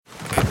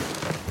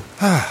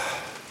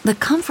The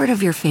comfort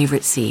of your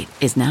favorite seat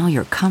is now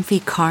your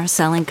comfy car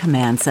selling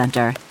command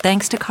center,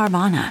 thanks to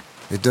Carvana.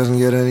 It doesn't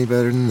get any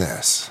better than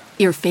this.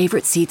 Your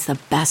favorite seat's the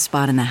best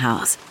spot in the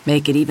house.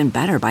 Make it even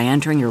better by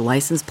entering your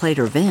license plate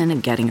or VIN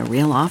and getting a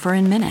real offer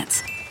in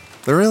minutes.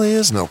 There really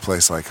is no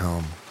place like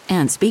home.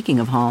 And speaking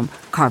of home,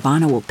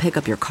 Carvana will pick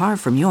up your car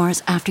from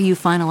yours after you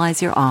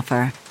finalize your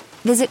offer.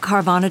 Visit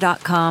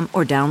Carvana.com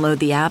or download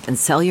the app and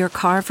sell your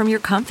car from your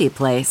comfy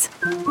place.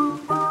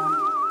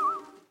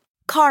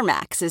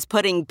 CarMax is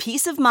putting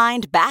peace of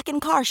mind back in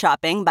car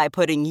shopping by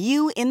putting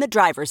you in the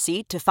driver's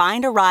seat to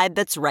find a ride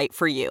that's right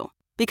for you.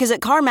 Because at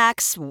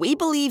CarMax, we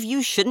believe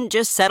you shouldn't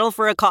just settle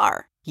for a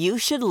car. You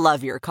should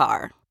love your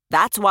car.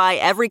 That's why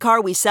every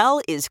car we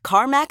sell is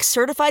CarMax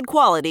certified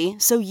quality,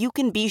 so you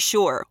can be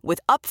sure with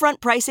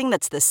upfront pricing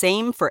that's the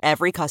same for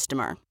every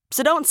customer.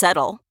 So don't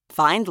settle.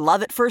 Find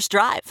love at first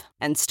drive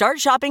and start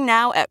shopping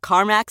now at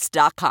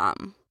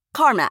CarMax.com.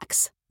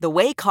 CarMax, the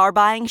way car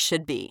buying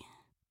should be.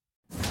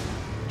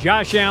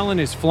 Josh Allen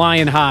is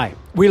flying high.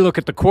 We look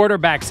at the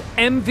quarterback's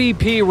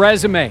MVP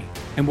resume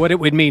and what it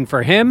would mean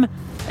for him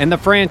and the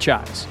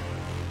franchise.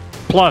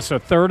 Plus, a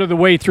third of the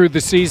way through the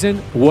season,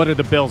 what are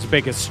the Bills'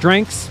 biggest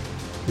strengths?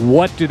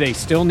 What do they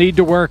still need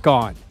to work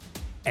on?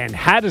 And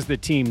how does the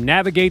team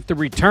navigate the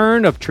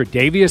return of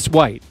Tre'Davious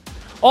White?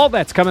 All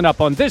that's coming up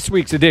on this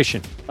week's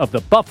edition of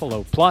the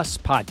Buffalo Plus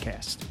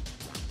podcast.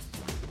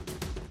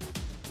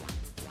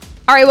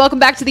 All right, welcome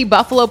back to the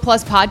Buffalo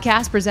Plus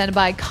podcast presented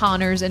by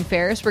Connors and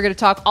Ferris. We're going to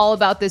talk all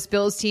about this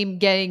Bills team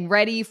getting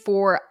ready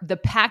for the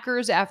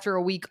Packers after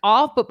a week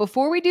off. But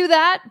before we do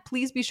that,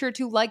 please be sure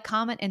to like,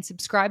 comment, and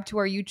subscribe to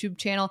our YouTube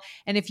channel.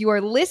 And if you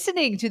are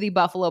listening to the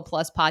Buffalo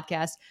Plus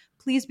podcast,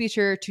 please be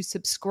sure to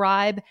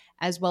subscribe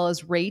as well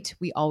as rate.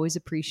 We always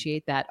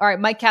appreciate that. All right,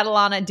 Mike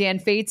Catalana, Dan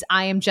Fates.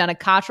 I am Jenna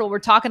Cottrell. We're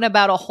talking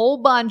about a whole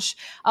bunch.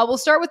 We'll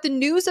start with the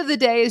news of the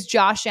day is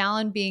Josh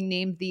Allen being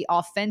named the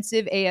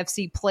Offensive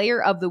AFC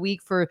Player of the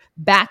Week for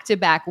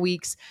back-to-back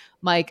weeks.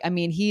 Mike, I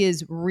mean, he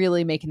is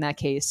really making that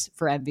case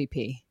for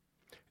MVP.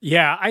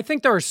 Yeah, I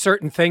think there are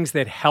certain things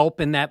that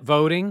help in that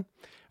voting.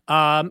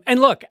 And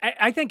look,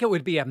 I think it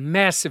would be a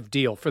massive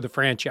deal for the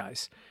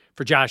franchise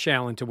for Josh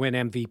Allen to win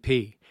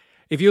MVP.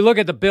 If you look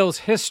at the Bills'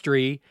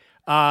 history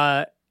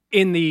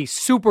in the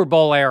Super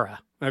Bowl era,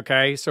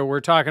 okay, so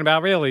we're talking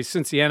about really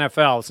since the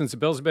NFL, since the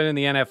Bills have been in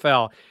the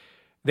NFL,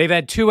 they've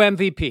had 2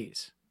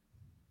 MVPs.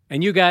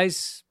 And you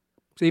guys,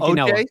 see if you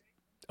know them.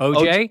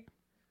 OJ?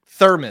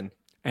 Thurman.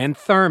 And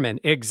Thurman,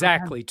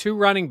 exactly. 2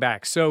 running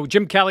backs. So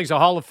Jim Kelly's a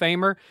Hall of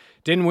Famer,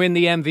 didn't win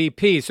the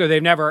MVP, so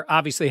they've never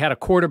obviously had a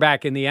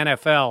quarterback in the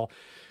NFL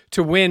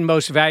to win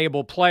most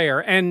valuable player.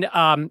 And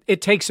it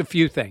takes a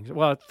few things.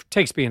 Well, it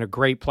takes being a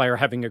great player,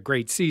 having a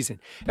great season.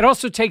 It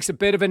also takes a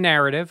bit of a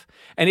narrative,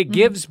 and it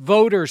gives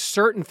voters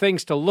certain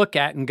things to look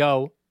at and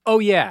go, oh,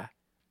 yeah,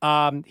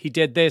 he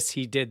did this,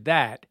 he did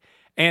that.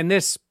 And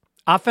this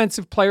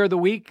Offensive Player of the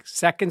Week,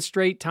 second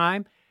straight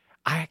time,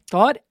 I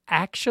thought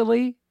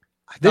actually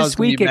this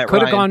week it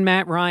could have gone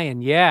Matt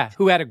Ryan, yeah,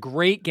 who had a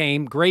great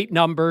game, great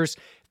numbers,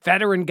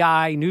 veteran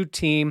guy, new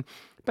team.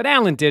 But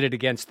Allen did it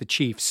against the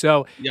Chiefs.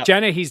 So, yep.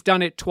 Jenna, he's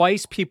done it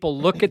twice. People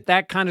look at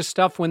that kind of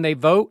stuff when they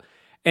vote.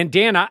 And,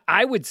 Dan,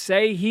 I would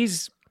say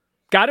he's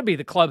got to be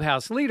the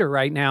clubhouse leader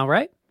right now,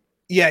 right?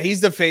 Yeah, he's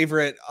the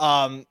favorite.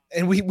 And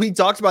we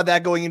talked about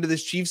that going into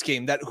this Chiefs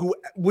game, that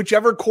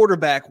whichever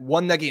quarterback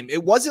won that game.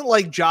 It wasn't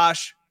like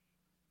Josh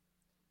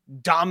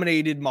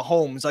dominated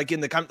Mahomes,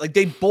 like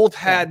they both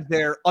had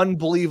their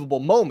unbelievable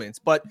moments,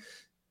 but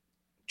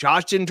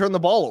Josh didn't turn the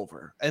ball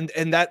over, and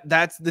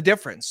that's the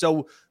difference.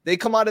 So they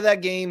come out of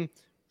that game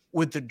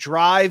with the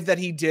drive that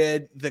he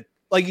did.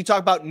 Like you talk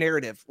about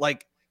narrative,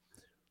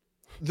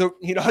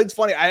 it's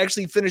funny. I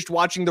actually finished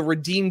watching the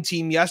Redeem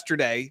Team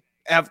yesterday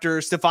after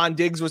Stephon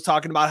Diggs was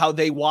talking about how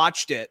they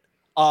watched it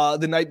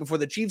the night before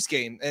the Chiefs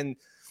game, and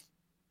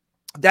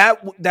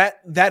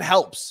that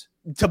helps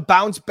to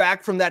bounce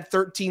back from that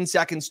 13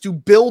 seconds to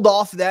build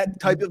off that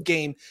type of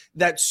game,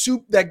 that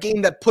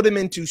game that put him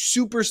into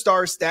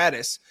superstar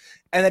status.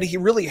 And that he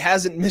really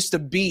hasn't missed a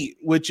beat,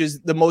 which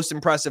is the most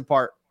impressive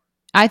part.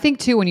 I think,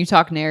 too, when you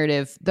talk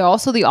narrative,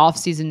 also the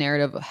offseason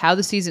narrative, how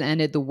the season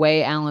ended, the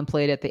way Allen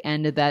played at the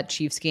end of that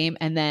Chiefs game,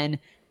 and then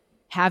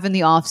having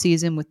the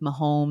offseason with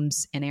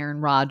Mahomes and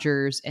Aaron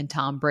Rodgers and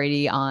Tom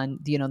Brady on,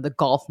 the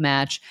golf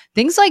match,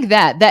 things like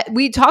that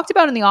we talked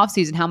about in the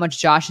offseason, how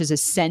much Josh has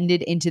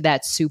ascended into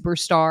that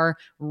superstar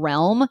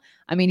realm.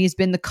 I mean, he's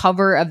been the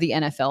cover of the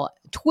NFL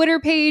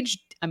Twitter page.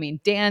 I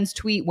mean, Dan's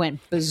tweet went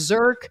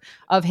berserk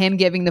of him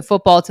giving the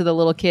football to the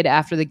little kid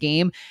after the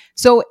game.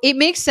 So it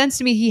makes sense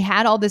to me. He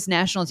had all this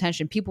national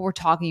attention. People were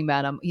talking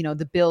about him,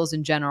 the Bills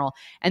in general.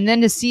 And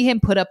then to see him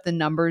put up the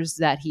numbers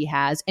that he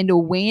has and to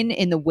win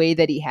in the way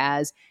that he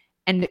has,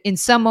 and in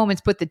some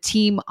moments put the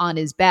team on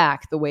his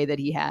back the way that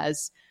he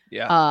has,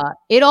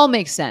 it all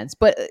makes sense.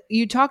 But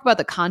you talk about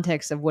the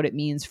context of what it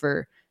means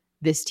for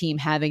this team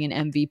having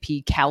an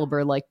MVP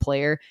caliber like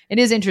player. It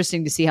is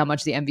interesting to see how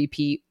much the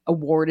MVP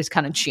award has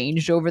kind of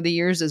changed over the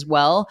years as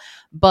well.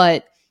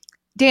 But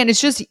Dan, it's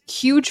just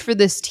huge for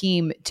this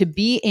team to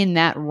be in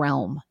that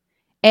realm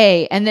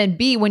A, and then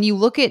B, when you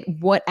look at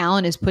what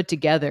Allen has put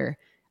together,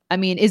 I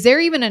mean, is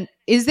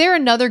there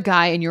another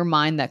guy in your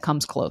mind that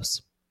comes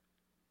close?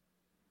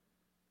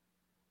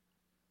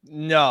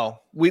 No.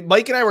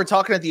 Mike and I were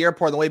talking at the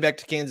airport on the way back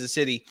to Kansas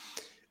City,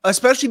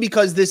 especially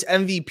because this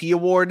MVP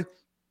award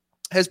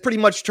has pretty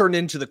much turned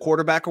into the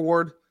quarterback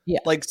award. Yeah.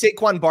 Like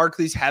Saquon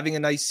Barkley's having a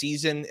nice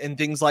season and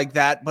things like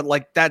that, but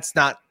like that's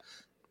not it.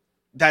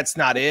 That's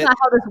not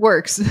how this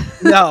works.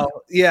 No,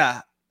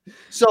 yeah.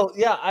 So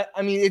yeah,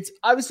 I mean, it's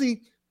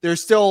obviously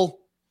there's still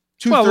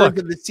 2/3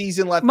 of the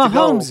season left to go.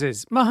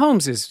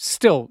 Mahomes is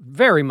still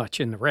very much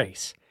in the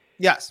race.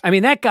 Yes. I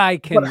mean, that guy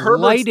can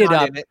light it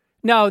up. It.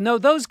 No,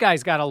 those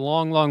guys got a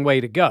long, long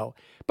way to go.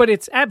 But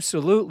it's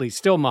absolutely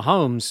still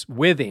Mahomes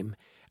with him.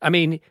 I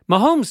mean,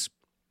 Mahomes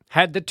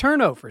had the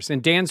turnovers,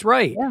 and Dan's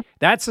right. Yeah.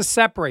 That's a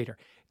separator.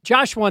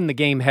 Josh won the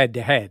game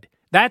head-to-head.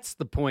 That's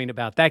the point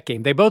about that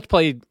game. They both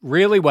played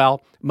really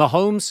well.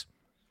 Mahomes,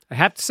 I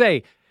have to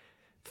say,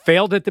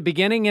 failed at the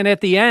beginning and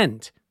at the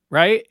end,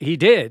 right? He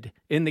did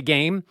in the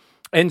game.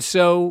 And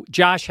so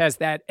Josh has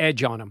that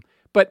edge on him.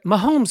 But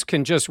Mahomes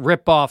can just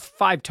rip off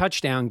 5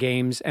 touchdown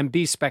games and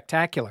be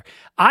spectacular.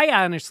 I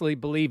honestly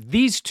believe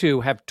these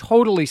two have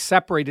totally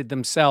separated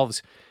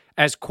themselves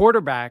as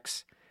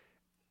quarterbacks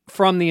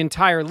from the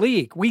entire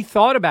league. We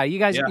thought about it. You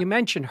guys, You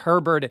mentioned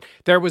Herbert. And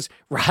there was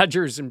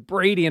Rodgers and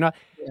Brady and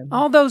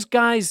all those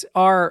guys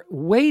are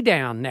way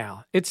down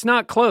now. It's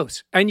not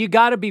close. And you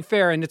got to be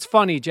fair. And it's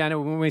funny, Jenna,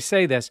 when we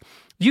say this,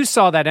 you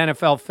saw that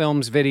NFL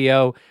Films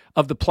video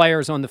of the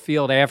players on the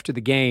field after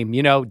the game.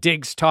 You know,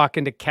 Diggs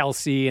talking to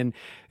Kelsey and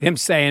him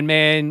saying,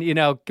 man, you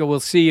know, we'll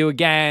see you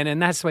again.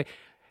 And that's the way.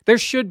 There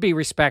should be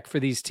respect for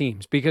these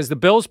teams because the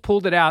Bills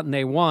pulled it out and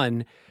they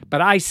won.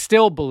 But I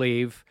still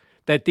believe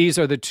that these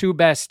are the two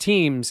best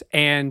teams,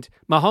 and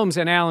Mahomes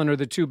and Allen are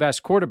the two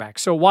best quarterbacks.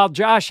 So while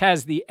Josh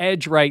has the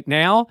edge right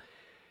now,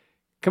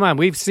 come on,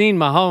 we've seen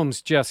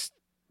Mahomes just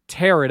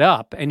tear it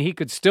up, and he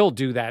could still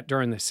do that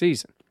during the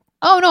season.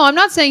 Oh, no, I'm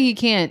not saying he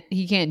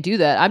can't do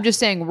that. I'm just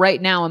saying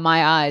right now in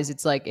my eyes,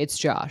 it's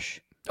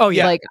Josh. Oh,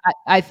 yeah. Like,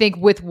 I think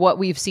with what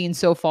we've seen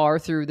so far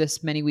through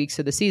this many weeks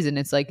of the season,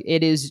 it's like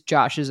it is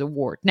Josh's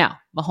award. Now,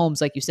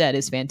 Mahomes, like you said,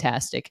 is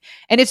fantastic.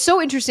 And it's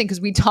so interesting because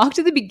we talked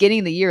at the beginning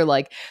of the year,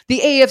 like the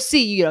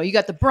AFC, you know, you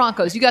got the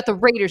Broncos, you got the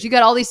Raiders, you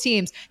got all these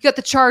teams, you got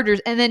the Chargers.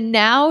 And then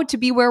now to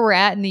be where we're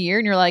at in the year,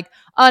 and you're like,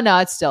 oh, no,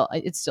 it's still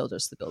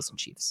just the Bills and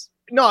Chiefs.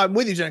 No, I'm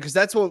with you, Jen, because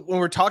that's what when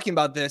we're talking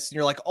about this, and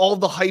you're like, all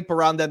the hype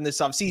around them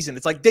this offseason.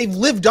 It's like they've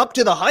lived up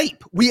to the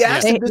hype. We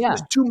asked if this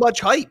was too much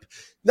hype.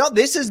 No,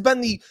 this has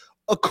been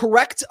a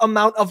correct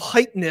amount of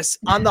hypeness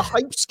on the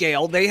hype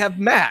scale they have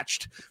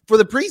matched for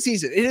the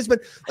preseason. It has been,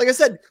 like I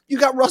said, you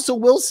got Russell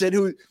Wilson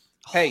who,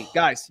 hey,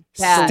 guys.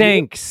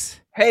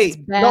 Stinks.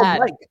 Hey, no,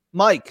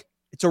 Mike,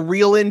 it's a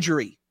real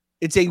injury.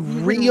 It's a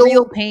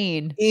real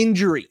pain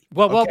injury.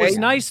 Well, what was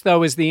nice,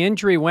 though, is the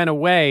injury went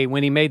away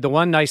when he made the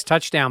one nice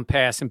touchdown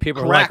pass, and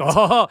people were like,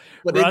 oh,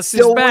 but Russ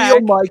is back.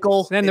 Real,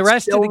 Michael. Then the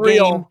rest of the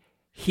game,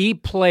 he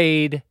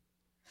played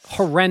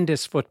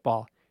horrendous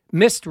football.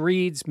 Missed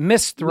reads,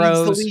 missed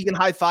throws. Leads the league in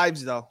high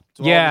fives, though.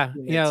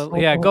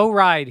 Go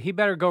ride. He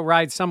better go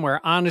ride somewhere.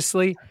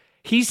 Honestly,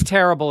 he's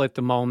terrible at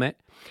the moment.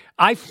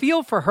 I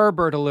feel for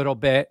Herbert a little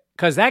bit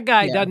because that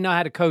guy doesn't know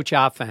how to coach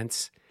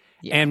offense.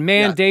 Yeah. And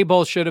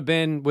Daboll should have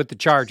been with the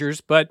Chargers,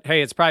 but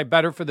hey, it's probably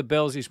better for the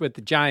Bills. He's with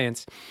the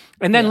Giants.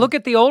 And then look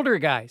at the older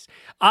guys.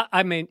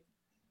 I mean,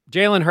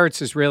 Jalen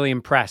Hurts is really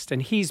impressed,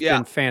 and he's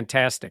been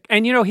fantastic.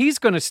 And, you know, he's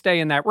going to stay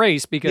in that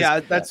race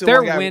because that's the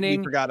they're one guy winning,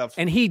 we forgot of.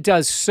 and he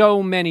does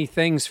so many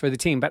things for the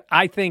team. But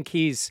I think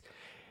he's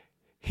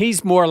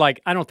more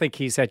like, I don't think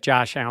he's at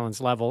Josh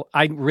Allen's level.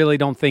 I really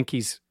don't think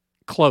he's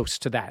close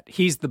to that.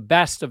 He's the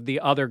best of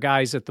the other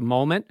guys at the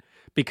moment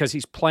because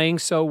he's playing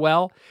so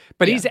well.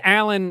 But he's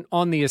Allen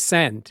on the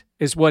ascend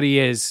is what he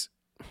is.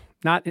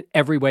 Not in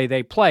every way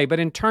they play, but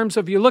in terms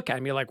of you look at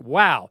him, you're like,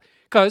 wow.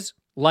 Because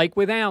like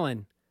with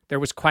Allen, there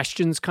was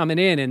questions coming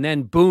in, and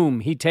then boom,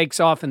 he takes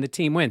off and the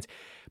team wins.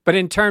 But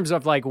in terms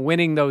of like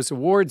winning those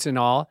awards and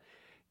all,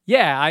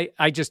 I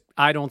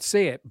don't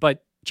see it.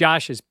 But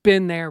Josh has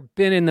been there,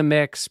 been in the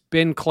mix,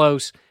 been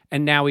close,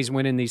 and now he's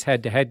winning these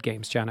head-to-head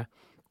games, Jenna.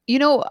 You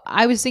know,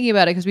 I was thinking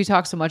about it because we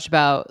talk so much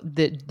about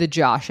the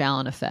Josh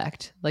Allen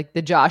effect, like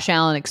the Josh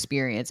Allen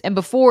experience. And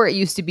before it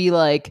used to be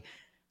like,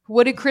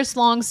 what did Chris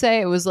Long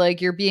say? It was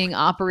like you're being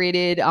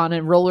operated on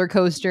a roller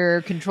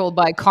coaster controlled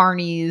by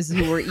carnies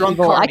who were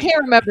evil. I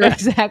can't remember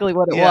exactly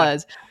what it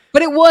was,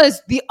 but it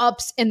was the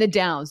ups and the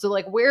downs. So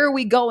like, where are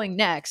we going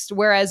next?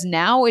 Whereas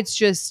now it's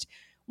just,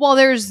 well,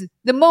 there's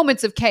the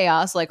moments of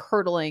chaos, like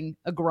hurdling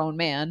a grown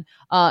man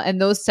and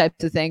those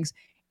types of things.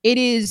 It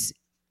is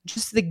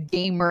just the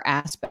gamer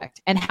aspect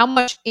and how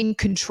much in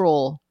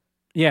control.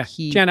 Yeah.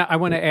 Jenna, I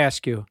want to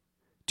ask you,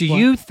 do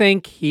you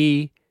think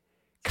he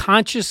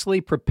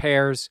consciously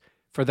prepares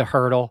for the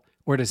hurdle,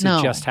 or does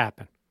it just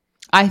happen?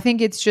 I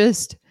think it's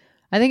just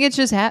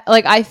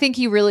like, I think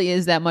he really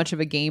is that much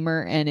of a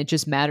gamer, and it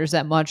just matters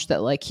that much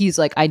that like, he's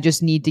like, I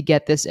just need to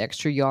get this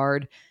extra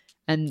yard,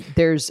 and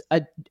there's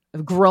a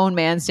grown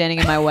man standing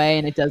in my way,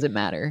 and it doesn't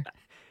matter.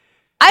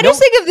 I just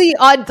think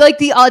of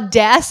the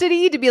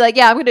audacity to be like,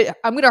 yeah,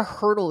 I'm gonna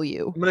hurdle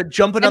you. I'm gonna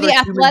jump another.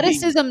 And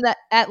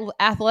the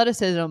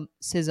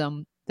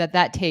athleticism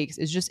that takes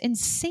is just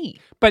insane.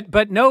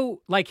 But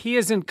no, like he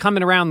isn't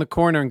coming around the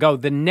corner and go,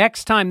 the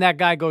next time that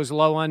guy goes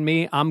low on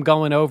me, I'm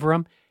going over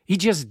him. He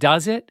just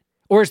does it.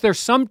 Or is there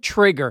some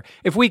trigger?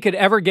 If we could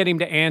ever get him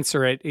to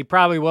answer it, he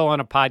probably will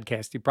on a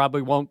podcast. He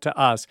probably won't to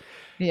us.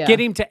 Yeah.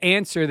 Get him to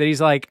answer that he's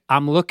like,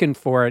 I'm looking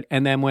for it.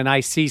 And then when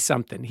I see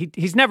something,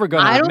 he's never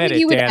going to admit it, I don't think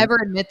he would Dan. ever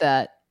admit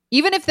that.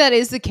 Even if that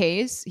is the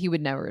case, he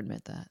would never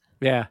admit that.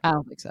 Yeah. I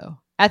don't think so.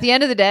 At the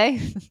end of the day,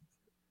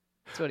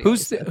 that's what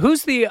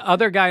who's the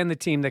other guy on the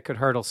team that could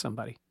hurdle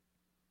somebody?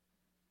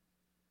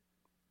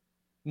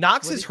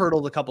 Knox has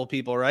hurdled a couple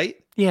people, right?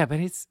 Yeah, but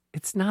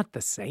it's not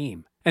the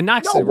same. And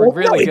Knox is a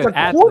really good athlete. It's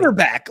a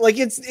quarterback. Like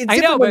it's I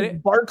know,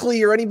 but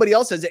Barkley or anybody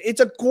else says it.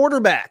 It's a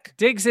quarterback.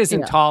 Diggs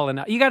isn't tall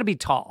enough. You got to be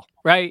tall,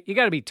 right? You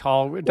got to be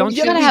tall. Don't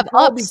you got to have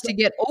ups to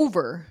get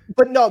over?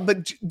 But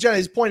Jenna,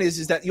 his point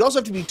is that you also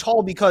have to be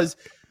tall because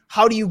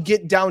how do you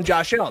get down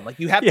Josh Allen? Like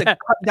you have to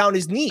cut down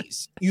his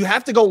knees. You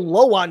have to go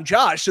low on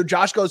Josh. So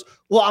Josh goes,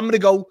 well, I'm going to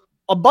go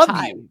above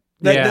you.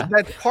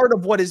 That's part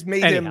of what has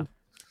made him.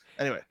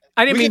 Anyway.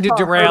 I didn't mean to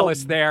derail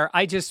us there.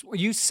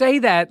 You say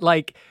that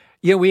like,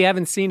 we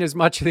haven't seen as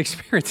much of the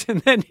experience.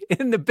 And then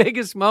in the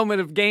biggest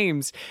moment of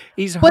games,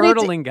 he's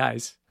hurdling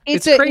guys.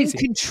 It's crazy.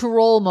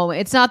 Control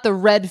moment. It's not the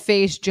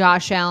red-faced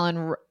Josh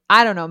Allen.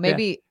 I don't know.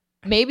 Maybe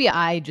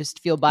I just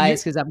feel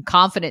biased because I'm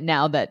confident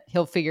now that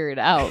he'll figure it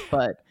out.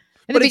 But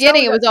in the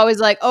beginning, it was always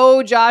like,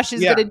 oh, Josh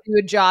is going to do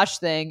a Josh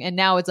thing. And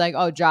now it's like,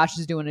 oh, Josh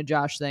is doing a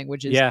Josh thing,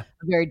 which is a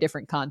very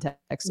different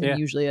context and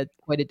usually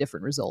quite a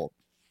different result.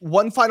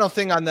 One final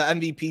thing on the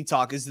MVP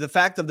talk is the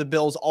fact of the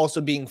Bills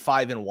also being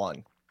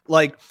 5-1.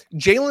 Like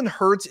Jalen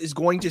Hurts is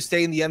going to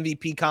stay in the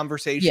MVP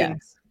conversation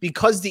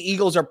because the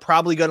Eagles are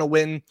probably going to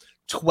win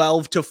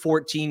 12 to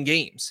 14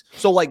 games.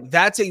 So like,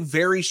 that's a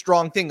very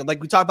strong thing.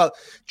 Like we talk about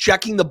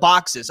checking the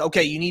boxes.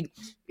 Okay. You need,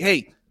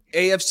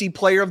 AFC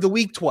player of the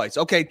week twice.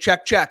 Okay.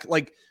 Check.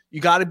 Like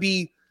you got to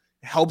be,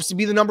 helps to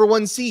be the number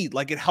one seed.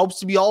 Like it helps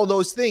to be all of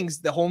those things,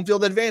 the home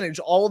field advantage,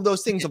 all of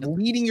those things of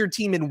leading your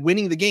team and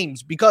winning the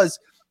games, because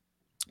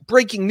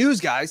breaking news,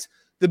 guys,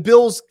 the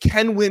Bills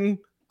can win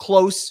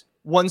close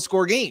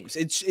one-score games.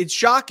 It's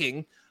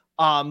shocking,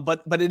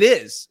 but it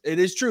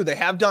is true. They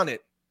have done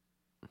it.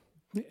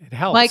 It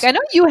helps. Mike, I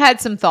know you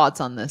had some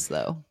thoughts on this,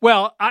 though.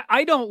 Well,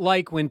 I don't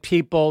like when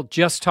people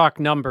just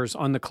talk numbers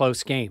on the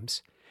close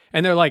games,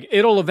 and they're like,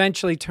 it'll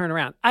eventually turn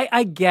around.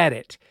 I get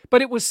it,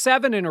 but it was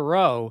 7 in a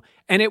row,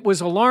 and it was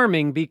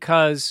alarming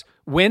because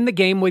when the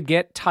game would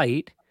get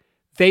tight,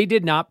 they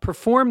did not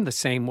perform the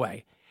same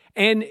way.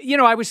 And,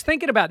 I was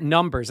thinking about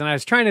numbers and I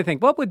was trying to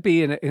think what would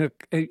be,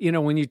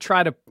 when you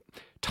try to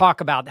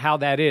talk about how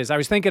that is. I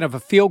was thinking of a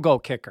field goal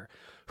kicker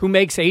who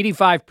makes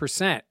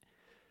 85%.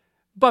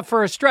 But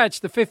for a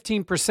stretch, the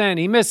 15%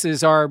 he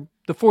misses are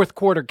the fourth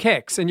quarter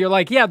kicks. And you're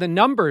like, the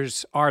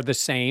numbers are the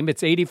same.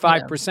 It's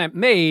 85%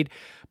 made,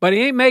 but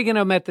he ain't making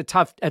them at the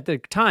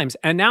times.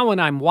 And now when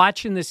I'm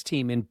watching this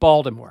team in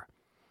Baltimore,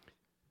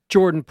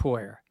 Jordan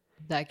Poyer,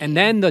 and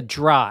then the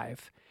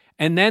drive,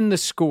 and then the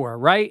score,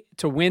 right,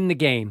 to win the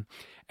game.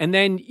 And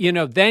then,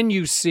 then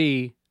you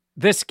see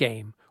this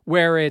game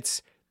where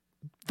it's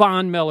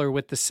Von Miller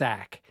with the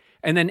sack.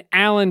 And then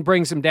Allen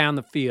brings him down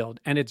the field.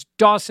 And it's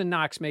Dawson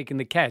Knox making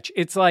the catch.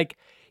 It's like,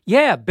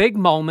 big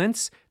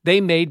moments.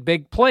 They made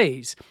big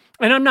plays.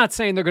 And I'm not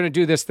saying they're going to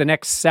do this the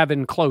next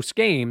 7 close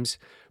games,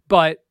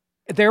 but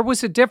there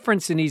was a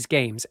difference in these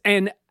games.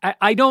 And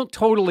I don't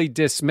totally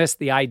dismiss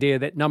the idea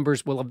that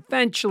numbers will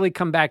eventually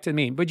come back to the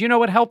mean. But you know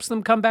what helps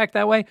them come back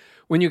that way?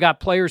 When you got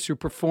players who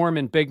perform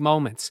in big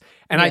moments.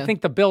 And I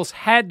think the Bills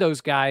had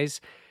those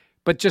guys,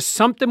 but just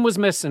something was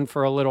missing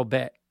for a little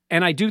bit.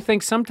 And I do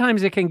think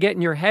sometimes it can get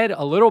in your head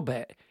a little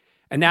bit.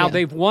 And now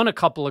they've won a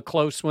couple of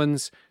close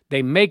ones.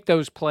 They make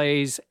those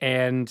plays,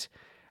 and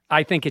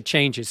I think it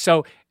changes.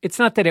 So it's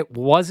not that it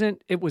was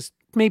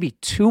maybe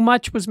too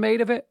much was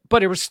made of it,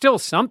 but it was still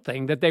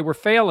something that they were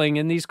failing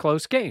in these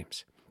close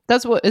games.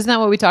 Isn't that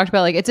what we talked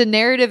about? Like, it's a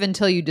narrative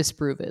until you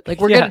disprove it.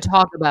 Like, we're going to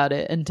talk about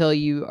it until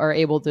you are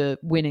able to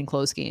win in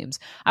close games.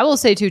 I will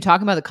say too,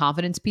 talking about the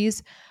confidence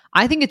piece,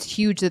 I think it's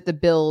huge that the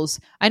Bills,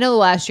 I know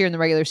last year in the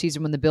regular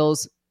season when the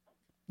Bills,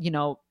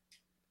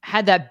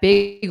 had that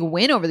big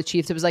win over the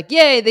Chiefs, it was like,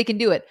 yay, they can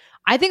do it.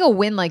 I think a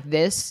win like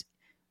this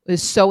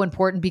is so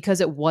important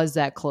because it was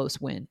that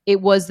close win.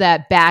 It was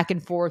that back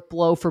and forth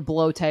blow for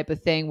blow type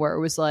of thing where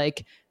it was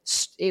like,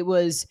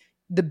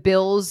 the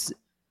Bills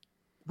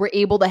were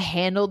able to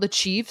handle the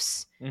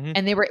Chiefs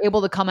and they were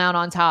able to come out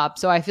on top.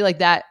 So I feel like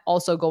that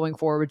also going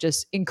forward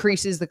just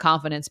increases the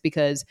confidence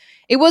because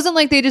it wasn't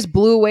like they just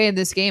blew away in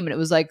this game and it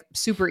was like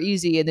super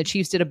easy and the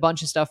Chiefs did a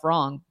bunch of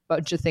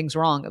things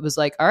wrong. It was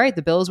like, all right,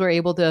 the Bills were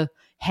able to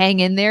hang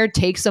in there,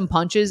 take some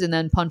punches and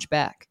then punch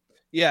back.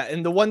 Yeah,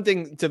 and the one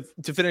thing to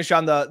finish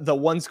on the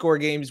one-score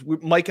games,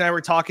 Mike and I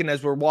were talking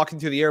as we're walking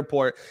through the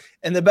airport,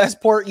 and the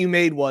best part you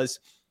made was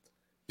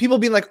people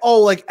being like, oh,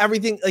 like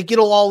everything, like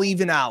it'll all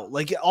even out.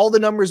 Like all the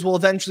numbers will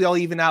eventually all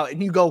even out.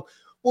 And you go,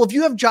 Well, if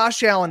you have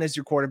Josh Allen as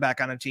your quarterback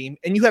on a team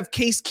and you have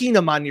Case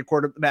Keenum on your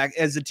quarterback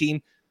as a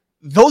team,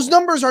 those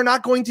numbers are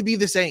not going to be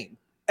the same.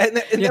 And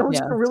that was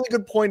a really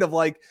good point of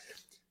like,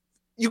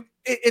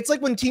 it's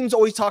like when teams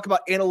always talk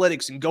about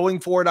analytics and going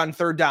for it on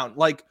third down,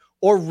 like,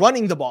 or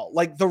running the ball.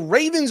 Like the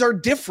Ravens are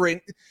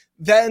different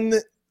than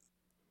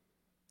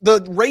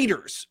the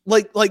Raiders.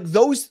 Like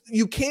those,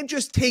 you can't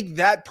just take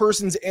that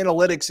person's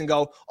analytics and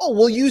go, oh,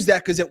 we'll use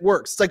that because it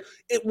works. It's like,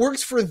 it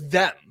works for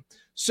them.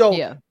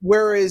 So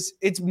whereas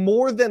it's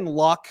more than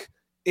luck,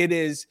 it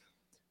is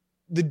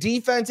the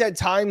defense at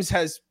times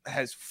has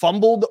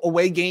fumbled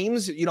away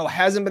games,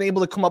 hasn't been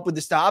able to come up with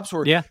the stops,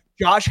 or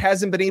Josh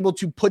hasn't been able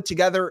to put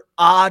together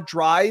a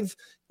drive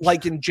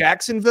like in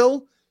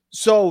Jacksonville.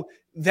 So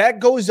that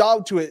goes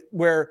out to it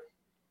where,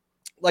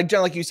 like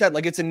John, like you said,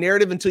 like it's a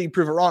narrative until you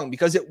prove it wrong,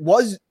 because it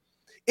was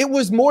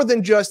more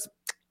than just,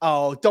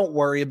 oh, don't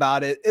worry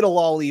about it, it'll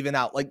all even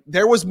out. Like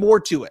there was more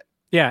to it.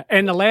 Yeah,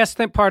 and the last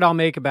part I'll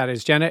make about it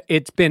is, Jenna,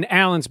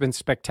 Allen's been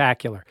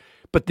spectacular,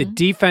 but the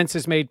defense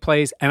has made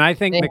plays, and I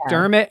think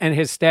McDermott and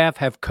his staff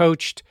have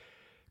coached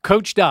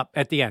up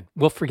at the end.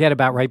 We'll forget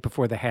about right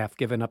before the half,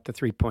 giving up the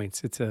 3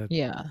 points. It's a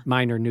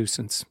minor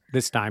nuisance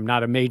this time,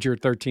 not a major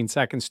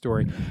 13-second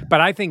story. But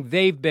I think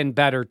they've been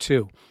better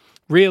too.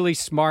 Really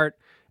smart,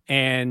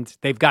 and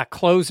they've got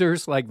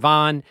closers like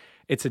Von.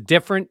 It's a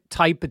different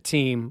type of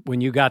team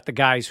when you got the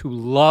guys who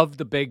love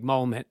the big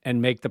moment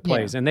and make the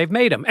plays, and they've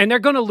made them. And they're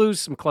going to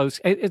lose some close.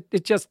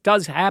 It just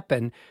does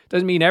happen.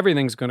 Doesn't mean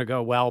everything's going to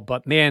go well,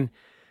 but man,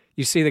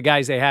 you see the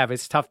guys they have.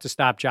 It's tough to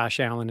stop Josh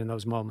Allen in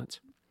those moments.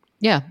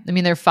 Yeah, I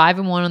mean, they're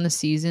 5-1 on the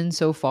season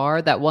so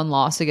far. That one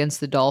loss against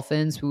the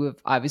Dolphins, who have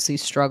obviously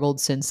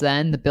struggled since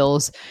then. The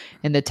Bills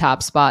in the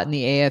top spot in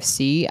the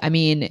AFC. I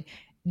mean,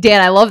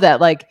 Dan, I love that.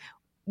 Like,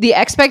 the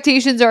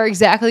expectations are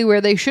exactly where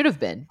they should have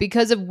been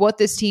because of what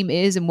this team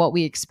is and what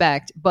we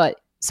expect. But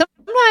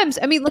sometimes,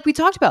 I mean, like we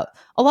talked about,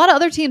 a lot of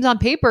other teams on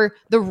paper,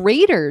 the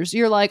Raiders,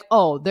 you're like,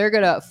 oh, they're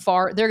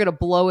gonna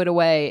blow it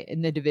away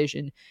in the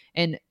division.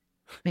 And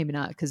maybe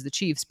not because the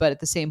Chiefs, but at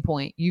the same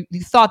point, you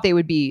thought they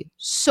would be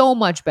so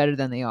much better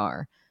than they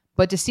are.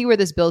 But to see where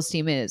this Bills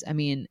team is, I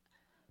mean,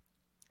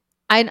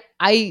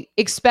 I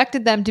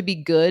expected them to be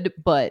good,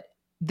 but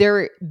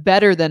they're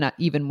better than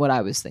even what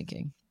I was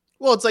thinking.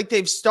 Well, it's like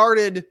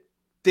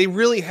they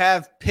really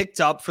have picked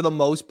up for the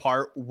most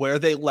part where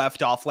they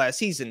left off last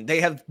season.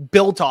 They have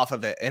built off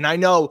of it. And I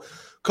know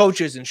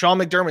coaches and Sean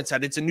McDermott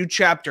said it's a new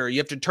chapter. You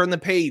have to turn the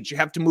page. You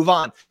have to move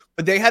on.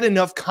 But they had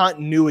enough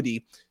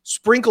continuity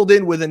sprinkled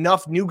in with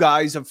enough new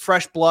guys of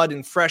fresh blood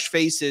and fresh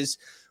faces.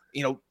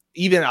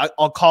 Even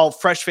I'll call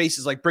fresh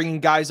faces, like bringing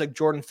guys like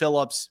Jordan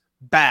Phillips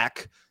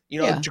back,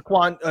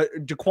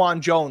 Jaquan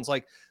Jones,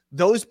 like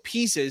those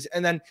pieces.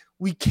 And then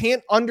we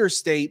can't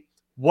understate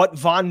what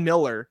Von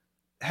Miller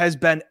has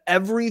been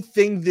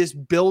everything this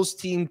Bills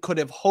team could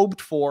have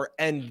hoped for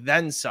and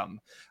then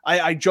some.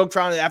 I joked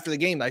around after the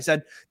game. I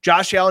said,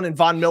 Josh Allen and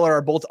Von Miller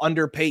are both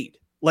underpaid.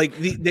 Like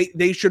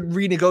they should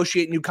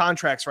renegotiate new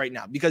contracts right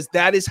now because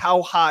that is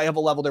how high of a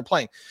level they're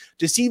playing.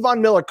 To see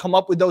Von Miller come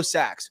up with those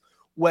sacks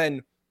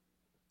when,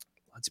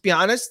 let's be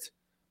honest,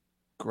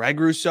 Greg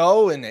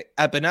Rousseau and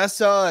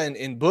Epinesa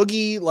and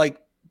Boogie, like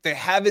they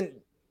haven't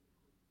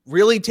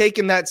really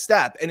taken that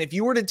step. And if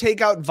you were to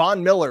take out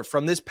Von Miller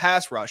from this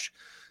pass rush,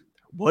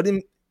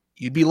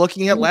 you'd be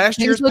looking at last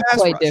year's pass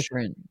quite rush.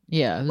 Different.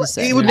 Yeah.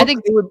 I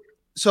think it would.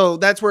 So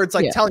that's where it's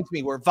like telling to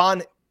me where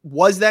Von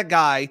was that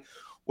guy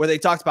where they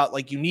talked about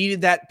like you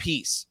needed that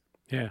piece.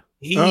 Yeah.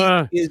 He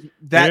is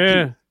that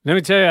piece. Let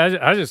me tell you,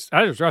 I just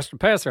rush the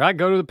passer. I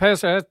go to the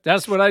passer.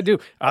 That's what I do.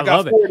 I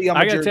love it.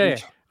 I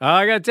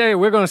got to tell you,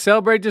 we're going to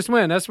celebrate this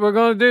win. That's what we're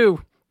going to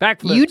do.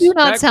 Backflips. You do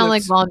not sound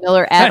like Von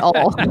Miller at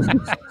all.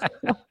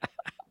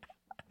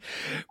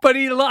 But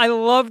I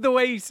love the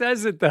way he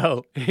says it,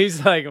 though.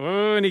 He's like,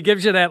 oh, and he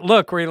gives you that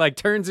look where he like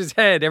turns his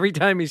head every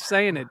time he's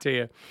saying it to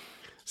you.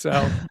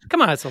 So,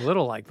 come on, it's a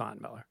little like Von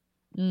Miller.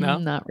 No?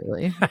 Not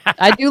really.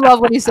 I do love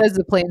when he says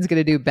the plane's going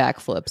to do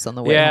backflips on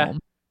the way home.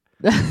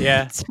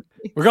 Yeah.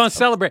 We're going to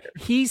celebrate.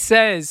 He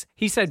said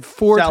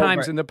 4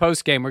 times in the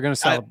post game, we're going to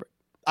celebrate.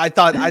 I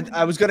thought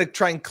I was going to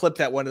try and clip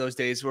that one of those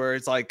days where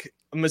it's like,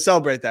 I'm going to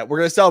celebrate that. We're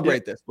going to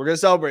celebrate this. We're going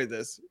to celebrate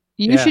this.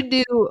 You should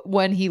do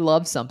when he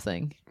loves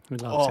something. He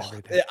loves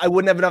everything. I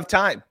wouldn't have enough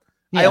time.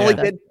 I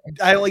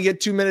only get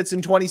 2 minutes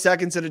and 20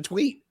 seconds at a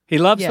tweet. He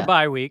loves the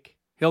bye week.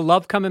 He'll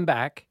love coming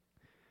back.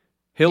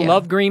 He'll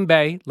love Green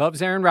Bay,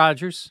 loves Aaron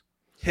Rodgers.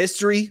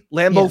 History,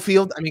 Lambeau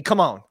Field. I mean, come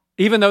on.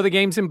 Even though the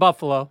game's in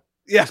Buffalo.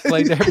 Yeah. He's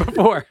played there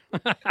before.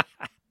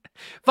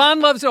 Von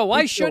loves it all.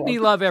 Why shouldn't he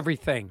love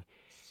everything?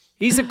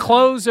 He's a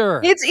closer.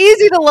 It's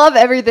easy to love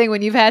everything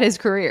when you've had his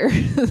career.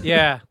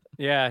 Yeah.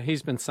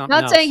 He's been something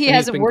Not else. saying he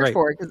hasn't worked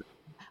for it, because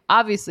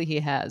obviously he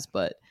has,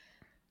 but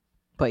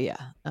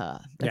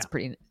that's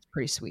pretty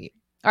sweet.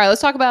 All right,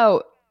 let's talk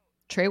about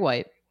Trey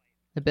White.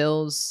 The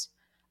Bills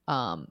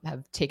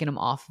have taken him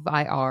off of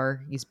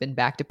IR. He's been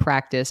back to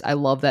practice. I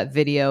love that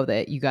video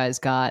that you guys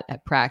got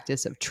at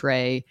practice of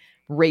Trey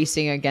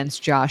racing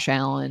against Josh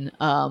Allen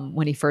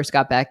when he first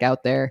got back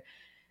out there.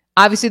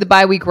 obviously the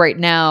bye week right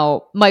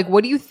now. Mike,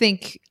 what do you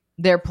think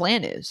their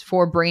plan is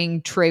for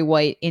bringing Trey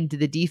White into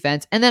the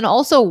defense? And then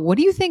also, what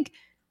do you think?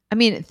 I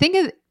mean,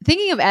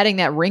 thinking of adding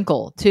that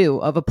wrinkle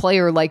too of a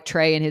player like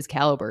Trey and his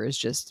caliber is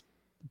just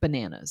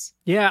bananas.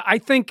 Yeah, I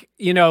think,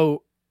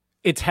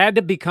 it's had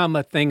to become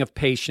a thing of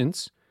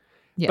patience.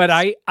 Yes. But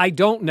I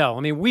don't know.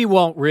 I mean, we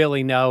won't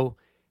really know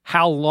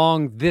how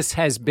long this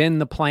has been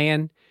the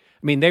plan.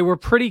 I mean, they were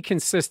pretty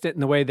consistent in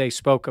the way they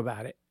spoke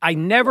about it. I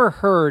never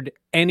heard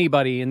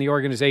anybody in the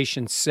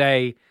organization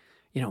say,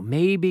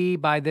 maybe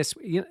by this.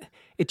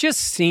 It just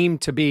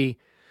seemed to be,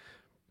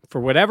 for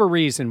whatever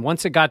reason,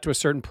 once it got to a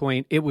certain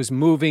point, it was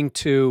moving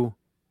to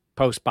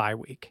post-bye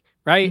week,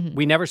 right? Mm-hmm.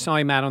 We never saw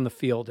him out on the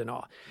field and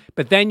all.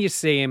 But then you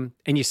see him,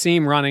 and you see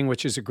him running,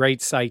 which is a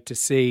great sight to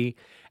see.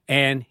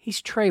 And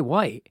he's Trey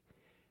White.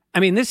 I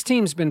mean, this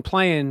team's been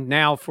playing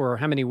now for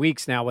how many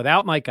weeks now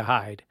without Micah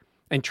Hyde,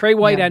 and Trey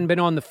White hadn't been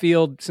on the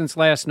field since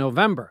last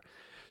November.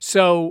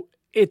 So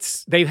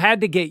they've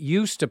had to get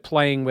used to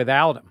playing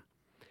without him,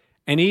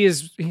 and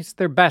he's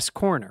their best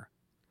corner.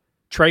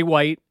 Trey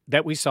White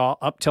that we saw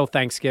up till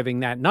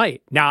Thanksgiving that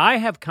night. Now, I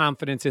have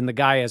confidence in the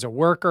guy as a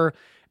worker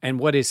and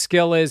what his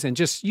skill is, and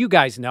just you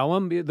guys know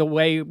him. The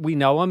way we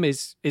know him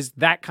is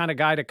that kind of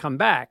guy to come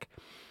back.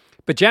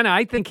 But, Jenna,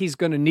 I think he's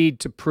going to need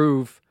to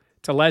prove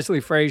to Leslie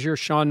Frazier,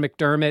 Sean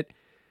McDermott,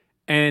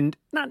 and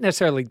not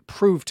necessarily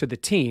prove to the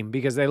team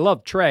because they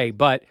love Trey,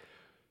 but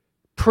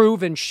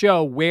prove and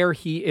show where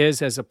he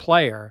is as a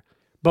player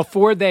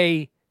before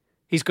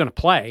he's going to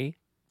play.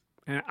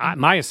 And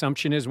my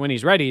assumption is when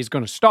he's ready, he's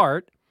going to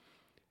start.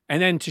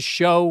 And then to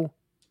show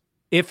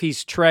if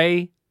he's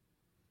Trey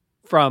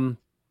from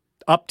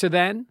up to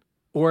then,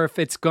 or if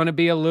it's going to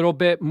be a little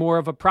bit more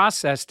of a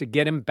process to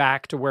get him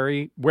back to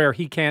where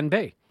he can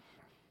be.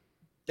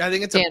 I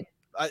think it's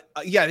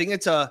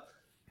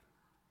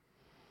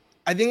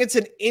I think it's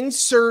an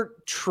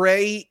insert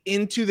Trey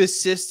into the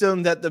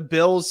system that the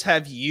Bills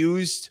have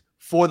used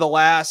for the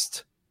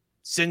last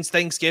since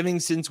Thanksgiving,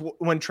 since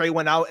when Trey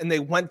went out, and they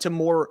went to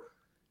more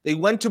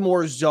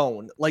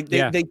zone. Like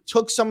they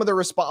took some of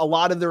a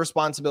lot of the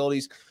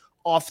responsibilities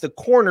off the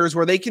corners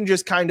where they can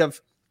just kind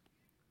of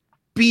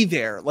be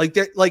there.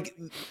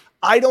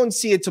 I don't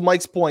see it, to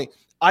Mike's point.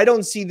 I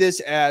don't see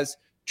this as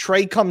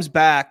Trey comes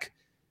back.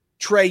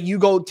 Trey, you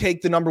go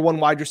take the number one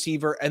wide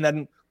receiver, and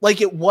then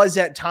like it was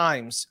at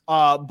times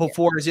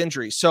before his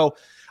injury. So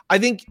I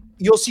think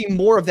you'll see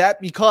more of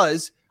that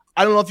because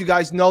I don't know if you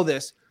guys know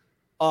this.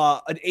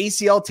 An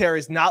ACL tear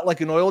is not like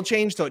an oil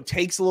change, so it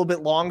takes a little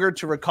bit longer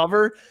to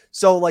recover.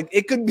 So like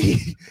it could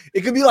be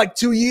like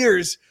 2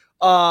 years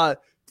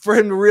for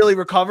him to really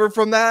recover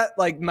from that,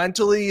 like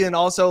mentally and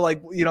also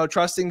like,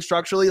 trusting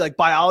structurally, like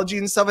biology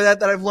and stuff like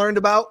that I've learned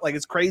about. Like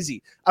it's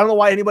crazy. I don't know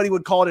why anybody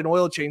would call it an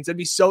oil change. That'd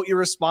be so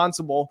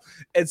irresponsible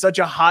and such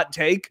a hot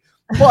take,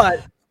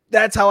 but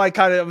that's how I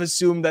kind of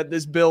assume that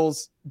this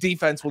Bills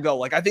defense will go.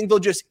 Like, I think they'll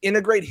just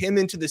integrate him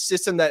into the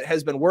system that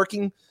has been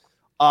working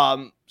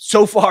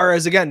so far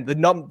as, again,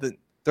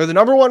 they're the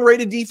number one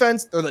rated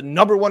defense. They're the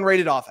number one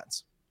rated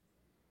offense.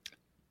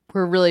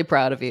 We're really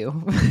proud of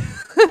you.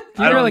 You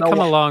really come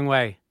a long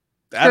way.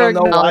 I don't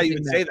know why you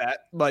would say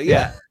that, but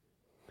yeah.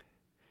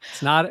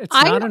 It's not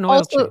an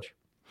oil change.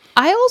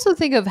 I also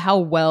think of how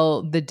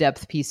well the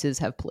depth pieces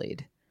have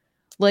played.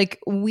 Like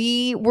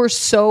we were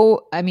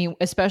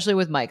especially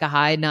with Micah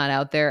Hyde not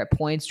out there at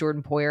points.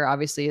 Jordan Poyer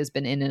obviously has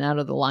been in and out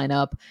of the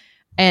lineup.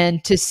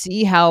 And to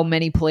see how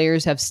many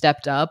players have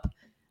stepped up,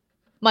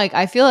 Mike,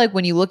 I feel like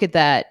when you look at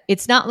that,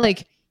 it's not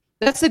like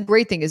that's the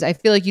great thing is I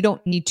feel like you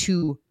don't need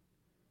to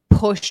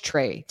push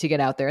Trey to get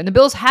out there. And the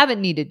Bills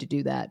haven't needed to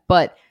do that.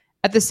 But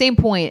at the same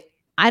point,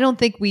 I don't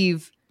think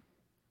we've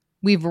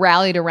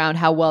rallied around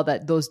how well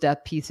that those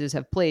depth pieces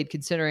have played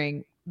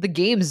considering the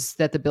games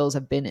that the Bills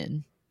have been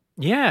in.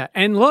 Yeah.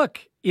 And look,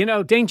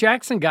 Dane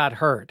Jackson got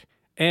hurt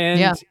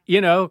and,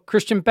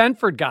 Christian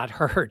Benford got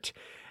hurt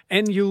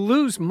and you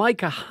lose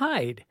Micah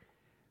Hyde,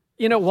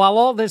 while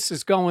all this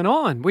is going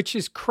on, which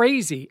is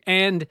crazy.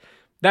 And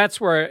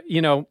that's where,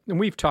 and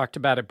we've talked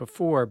about it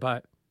before,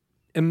 but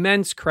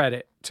immense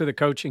credit to the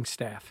coaching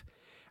staff.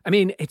 I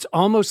mean, it's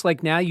almost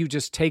like now you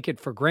just take it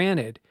for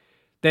granted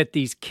that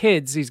these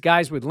kids, these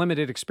guys with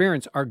limited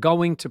experience are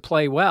going to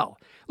play well.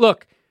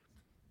 Look,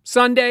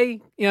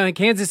 Sunday,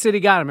 Kansas City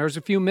got them. There was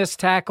a few missed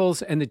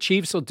tackles, and the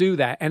Chiefs will do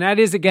that. And that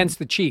is against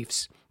the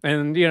Chiefs.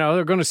 And,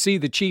 they're going to see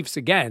the Chiefs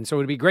again. So it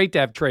would be great to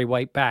have Trey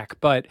White back.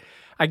 But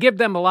I give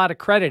them a lot of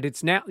credit.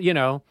 It's now,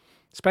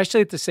 especially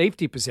at the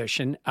safety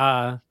position,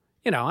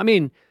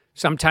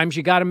 sometimes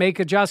you got to make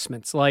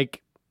adjustments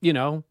like,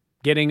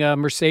 getting a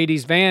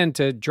Mercedes van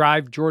to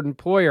drive Jordan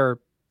Poyer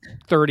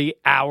 30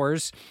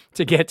 hours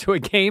to get to a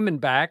game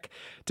and back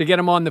to get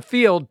him on the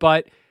field.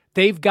 But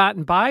they've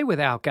gotten by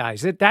without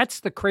guys. That's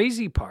the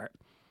crazy part.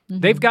 Mm-hmm.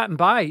 They've gotten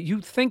by. You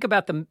think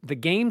about the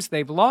games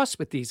they've lost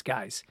with these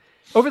guys.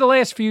 Over the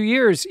last few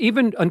years,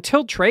 even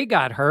until Trey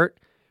got hurt,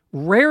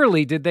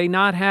 rarely did they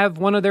not have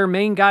one of their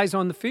main guys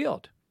on the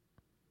field.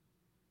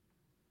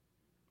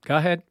 Go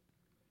ahead.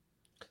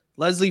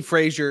 Leslie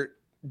Frazier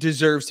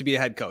deserves to be a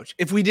head coach.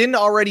 If we didn't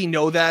already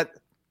know that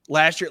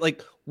last year,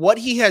 like what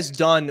he has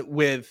done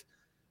with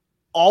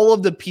all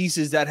of the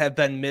pieces that have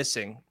been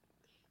missing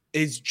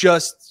is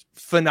just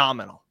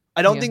phenomenal.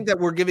 I don't think that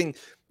we're giving,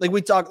 like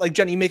we talk, like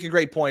Jenny, you make a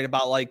great point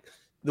about like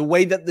the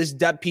way that this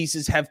depth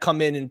pieces have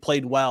come in and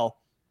played well.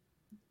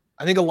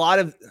 I think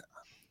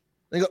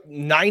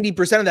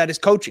 90% of that is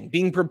coaching,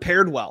 being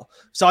prepared well.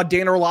 Saw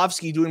Dan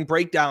Orlovsky doing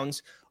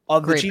breakdowns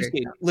of the Chiefs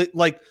game,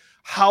 like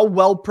how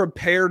well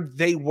prepared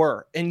they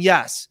were. And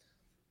yes,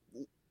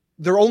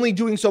 they're only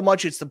doing so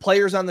much. It's the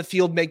players on the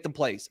field make the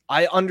plays.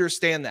 I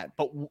understand that.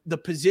 But the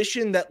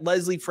position that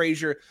Leslie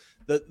Frazier,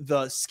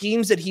 the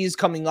schemes that he's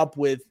coming up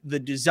with, the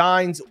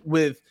designs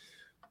with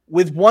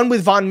one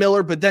with Von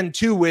Miller, but then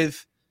two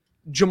with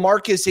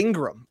Jamarcus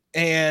Ingram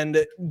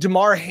and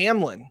DeMar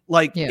Hamlin,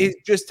 it's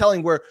just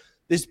telling where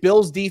this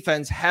Bills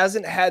defense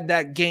hasn't had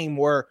that game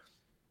where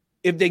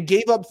if they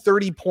gave up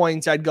 30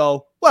 points, I'd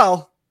go,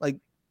 well, like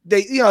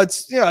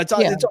it's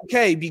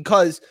okay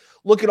because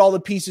look at all the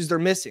pieces they're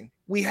missing.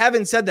 We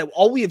haven't said that.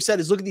 All we have said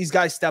is look at these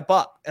guys step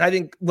up. And I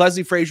think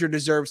Leslie Frazier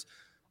deserves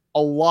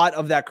a lot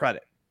of that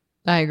credit.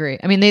 I agree.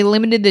 I mean, they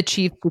limited the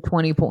Chiefs to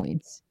 20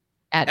 points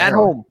at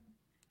home.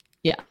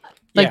 Yeah.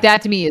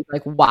 That to me is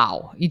like,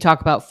 wow. You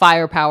talk about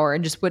firepower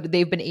and just what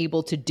they've been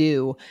able to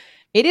do.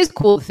 It is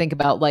cool to think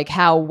about like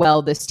how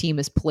well this team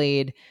has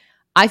played.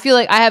 I feel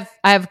like I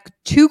have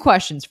two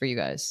questions for you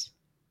guys.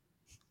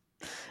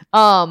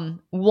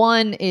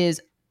 One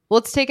is,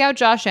 let's take out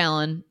Josh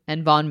Allen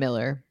and Von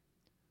Miller.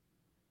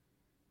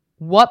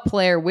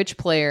 Which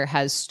player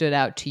has stood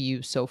out to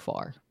you so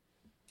far?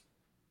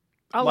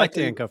 I'll let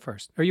Dan go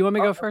first. Or you want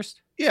me to go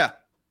first? Yeah.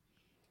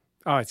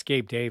 Oh, it's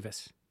Gabe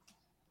Davis.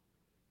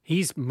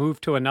 He's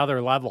moved to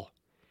another level.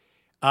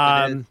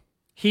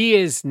 He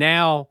is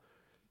now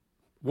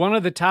one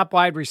of the top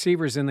wide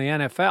receivers in the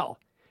NFL.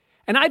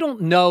 And I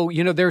don't know,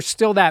 there's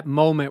still that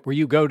moment where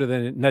you go to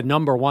the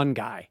number one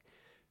guy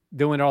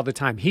doing it all the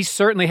time. He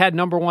certainly had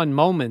number one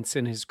moments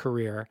in his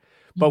career,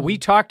 but we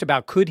talked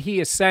about, could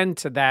he ascend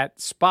to that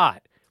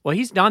spot? Well,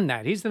 he's done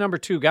that. He's the number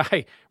two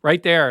guy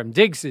right there. And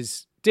Diggs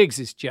is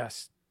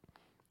just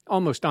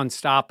almost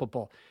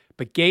unstoppable.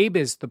 But Gabe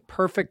is the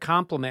perfect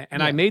complement.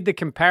 And I made the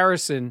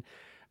comparison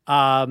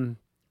to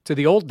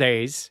the old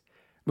days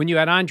when you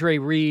had Andre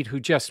Reed, who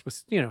just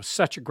was,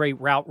 such a great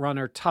route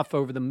runner, tough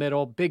over the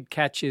middle, big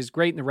catches,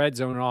 great in the red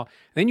zone and all.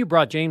 And then you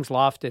brought James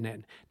Lofton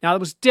in. Now, it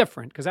was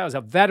different because that was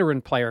a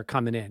veteran player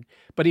coming in.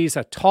 But he's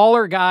a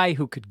taller guy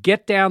who could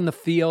get down the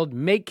field,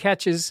 make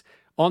catches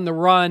on the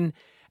run.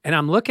 And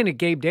I'm looking at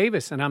Gabe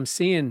Davis, and I'm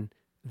seeing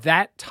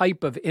that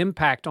type of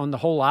impact on the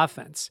whole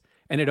offense.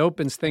 And it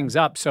opens things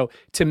up. So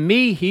to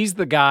me, he's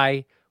the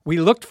guy. We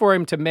looked for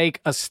him to make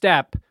a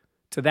step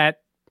to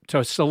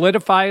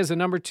solidify as a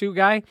number two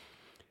guy.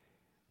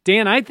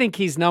 Dan, I think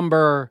he's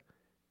number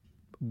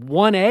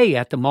 1A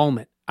at the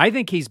moment. I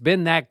think he's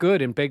been that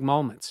good in big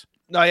moments.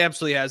 No, he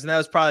absolutely has. And that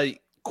was probably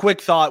quick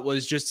thought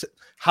was just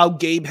how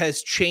Gabe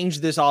has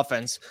changed this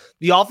offense.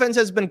 The offense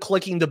has been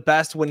clicking the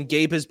best when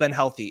Gabe has been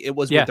healthy. It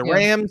was with the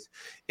Rams.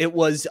 It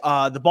was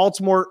not the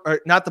Baltimore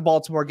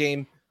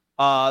game,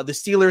 the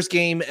Steelers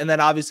game, and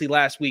then obviously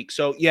last week.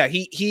 So yeah,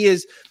 he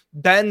has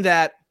been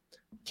that.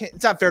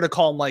 It's not fair to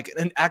call him like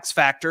an X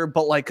factor,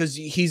 but like, cause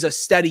he's a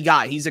steady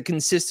guy. He's a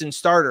consistent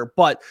starter,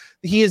 but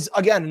he is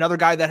again, another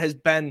guy that has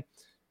been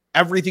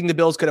everything the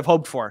Bills could have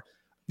hoped for.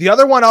 The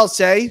other one I'll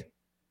say,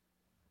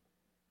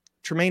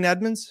 Tremaine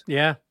Edmonds.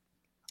 Yeah.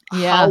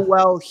 How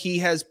well he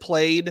has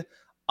played.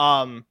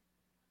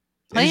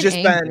 He's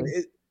just been,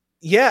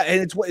 and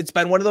it's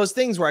been one of those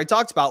things where I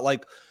talked about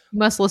like, you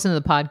must listen to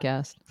the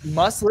podcast.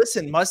 Must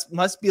listen.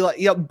 Must be like,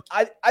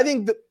 I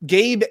think that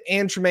Gabe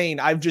and Tremaine,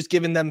 I've just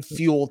given them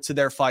fuel to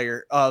their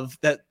fire of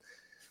that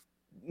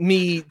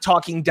me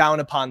talking down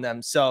upon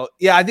them. So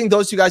yeah, I think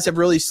those two guys have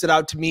really stood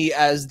out to me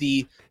as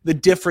the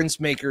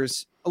difference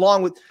makers,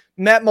 along with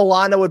Matt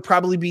Milano would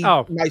probably be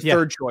my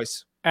third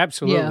choice.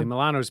 Absolutely. Yeah.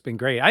 Milano's been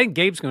great. I think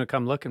Gabe's going to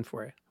come looking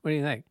for you. What do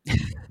you think?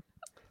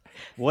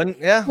 Wouldn't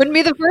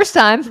be the first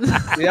time.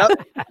 Yep.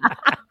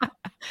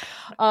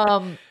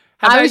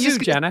 How about you,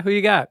 Jenna? Who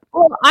you got?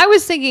 Well, I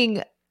was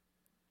thinking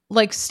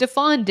like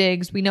Stephon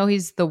Diggs. We know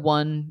he's the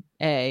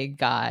 1A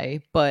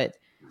guy, but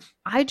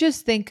I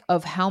just think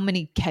of how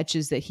many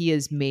catches that he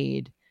has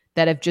made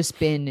that have just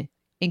been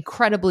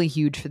incredibly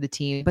huge for the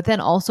team, but then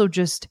also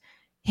just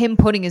him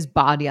putting his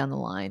body on the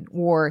line,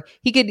 or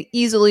he could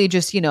easily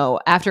just,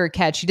 after a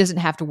catch, he doesn't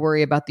have to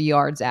worry about the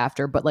yards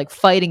after, but like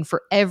fighting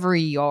for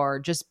every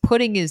yard, just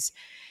putting his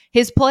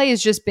play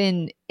has just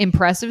been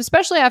impressive,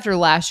 especially after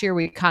last year.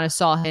 We kind of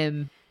saw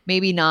him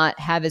maybe not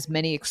have as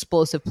many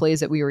explosive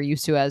plays that we were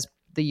used to as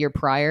the year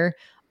prior.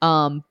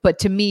 But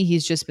to me,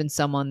 he's just been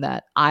someone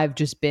that I've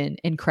just been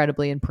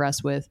incredibly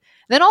impressed with.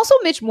 Then also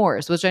Mitch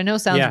Morse, which I know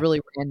sounds really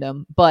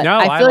random, but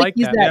I feel like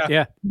he's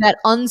that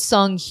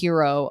unsung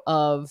hero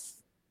of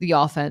the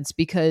offense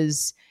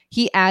because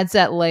he adds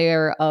that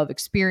layer of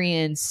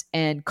experience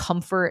and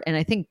comfort and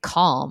I think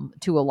calm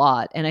to a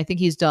lot. And I think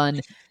he's done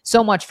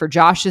so much for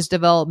Josh's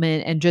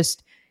development and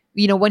just,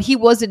 when he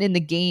wasn't in the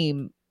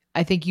game,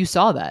 I think you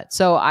saw that.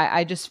 So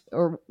I just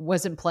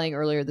wasn't playing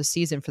earlier this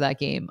season for that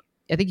game.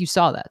 I think you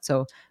saw that.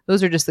 So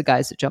those are just the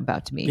guys that jump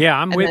out to me. Yeah,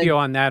 I'm with you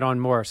on that on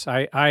Morse.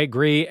 I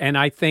agree. And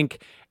I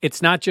think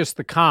it's not just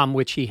the calm,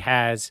 which he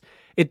has.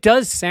 It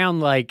does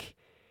sound like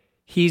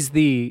he's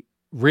the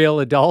real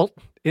adult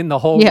in the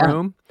whole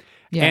room.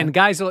 Yeah. And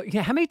guys,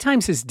 how many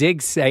times does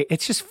Diggs say,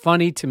 it's just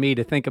funny to me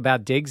to think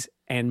about Diggs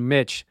and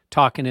Mitch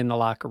talking in the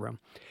locker room.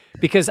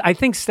 Because I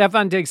think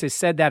Stefon Diggs has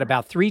said that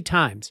about 3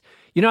 times.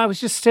 I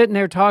was just sitting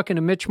there talking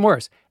to Mitch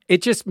Morse.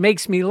 It just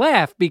makes me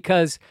laugh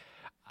because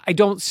I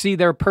don't see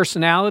their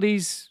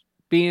personalities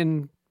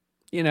being,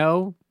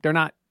 they're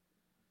not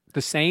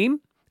the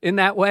same in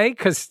that way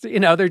because,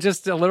 they're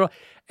just a little,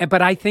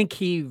 but I think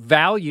he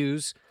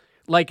values,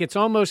 like it's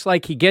almost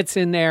like he gets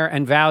in there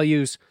and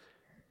values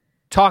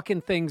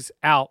talking things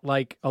out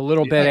like a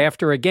little bit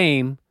after a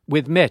game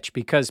with Mitch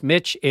because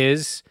Mitch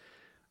is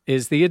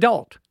the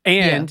adult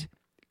and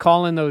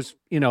calling those,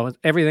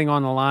 everything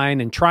on the line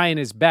and trying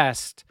his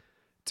best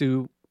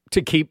to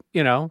keep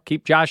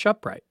Josh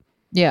upright.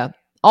 Yeah.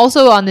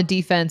 Also on the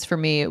defense for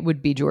me, it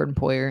would be Jordan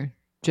Poyer.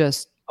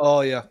 Just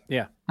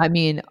yeah. I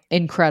mean,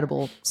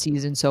 incredible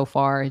season so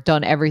far.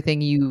 Done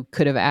everything you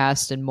could have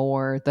asked and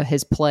more.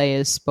 His play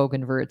has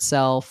spoken for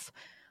itself.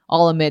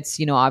 All amidst,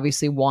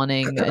 obviously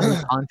wanting a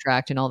new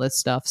contract and all this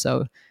stuff.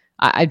 So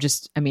I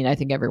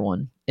think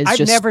everyone is. I've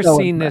just never so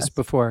seen impressed. this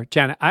before,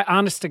 Janet.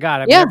 Honest to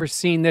God, I've never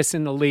seen this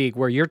in the league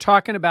where you're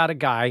talking about a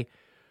guy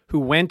who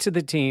went to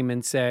the team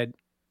and said,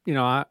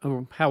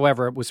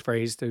 however it was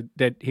phrased,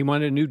 that he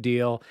wanted a new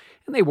deal,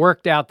 and they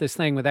worked out this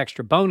thing with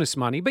extra bonus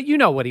money. But you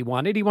know what he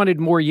wanted. He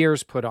wanted more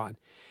years put on.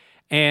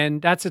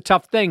 And that's a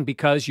tough thing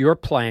because you're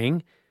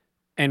playing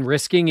and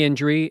risking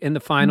injury in the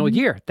final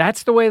year.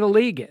 That's the way the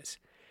league is.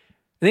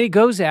 And then he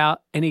goes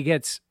out and he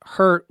gets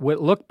hurt,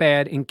 what looked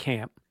bad in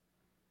camp.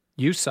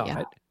 You saw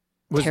it.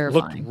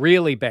 Looked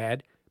really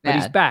bad, but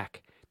he's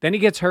back. Then he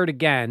gets hurt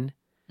again,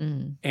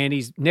 and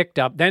he's nicked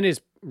up. Then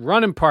his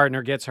running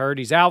partner gets hurt.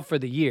 He's out for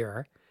the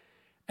year.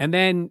 And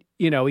then,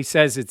 he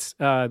says it's,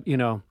 I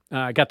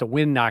got the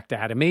wind knocked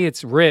out of me.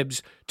 It's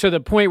ribs to the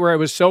point where it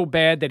was so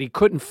bad that he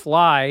couldn't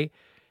fly.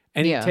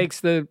 And he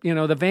takes the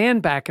van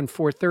back and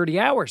forth 30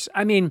 hours.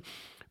 I mean,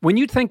 when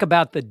you think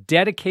about the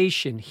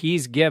dedication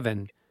he's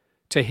given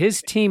to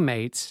his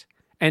teammates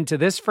and to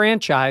this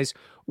franchise,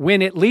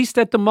 when at least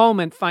at the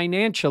moment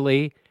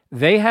financially,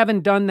 they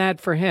haven't done that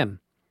for him.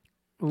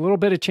 A little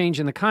bit of change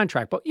in the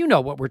contract, but you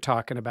know what we're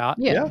talking about.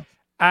 Yeah.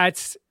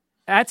 That's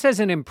as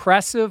an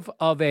impressive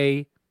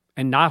and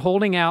not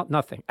holding out,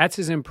 nothing. That's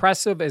as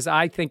impressive as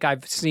I think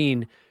I've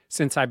seen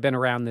since I've been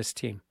around this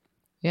team.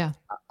 Yeah.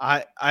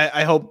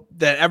 I hope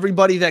that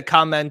everybody that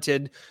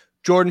commented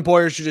Jordan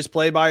Poyer should just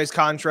play by his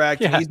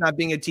contract and he's not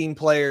being a team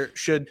player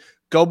should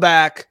go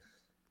back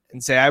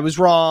and say, I was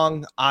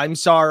wrong. I'm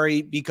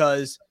sorry,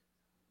 because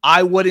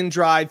I wouldn't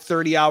drive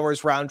 30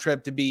 hours round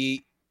trip to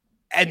be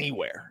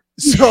anywhere.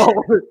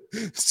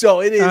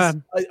 So it is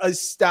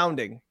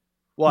astounding.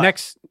 What?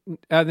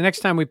 The next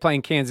time we play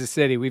in Kansas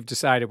City, we've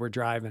decided we're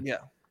driving. Yeah.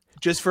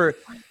 Just for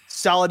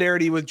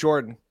solidarity with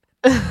Jordan.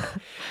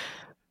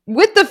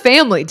 With the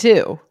family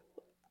too.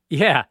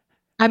 Yeah.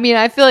 I mean,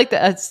 I feel like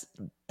that's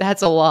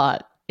a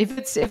lot.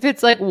 If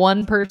it's like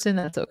one person,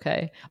 that's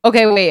okay.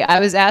 Okay, wait. I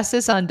was asked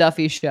this on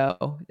Duffy's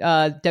show,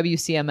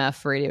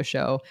 WCMF radio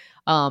show.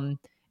 If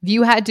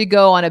you had to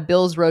go on a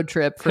Bills road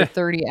trip for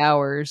 30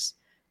 hours,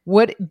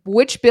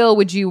 which Bill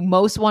would you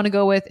most want to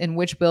go with, and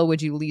which Bill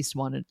would you least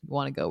want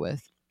to go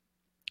with?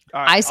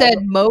 Right, I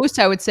said most.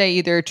 I would say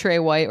either Trey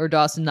White or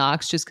Dawson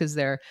Knox, just because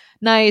they're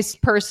nice,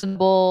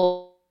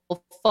 personable,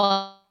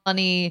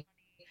 funny.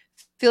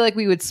 Feel like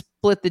we would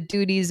split the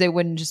duties. They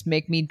wouldn't just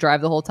make me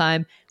drive the whole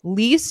time.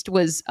 Least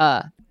was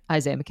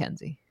Isaiah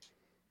McKenzie,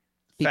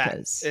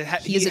 because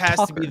he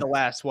has to be the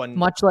last one,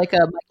 much like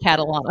a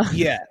Catalana.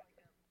 Yeah.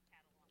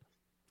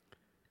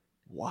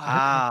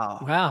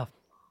 Wow.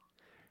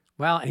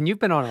 And you've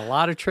been on a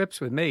lot of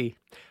trips with me.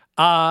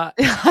 I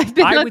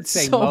would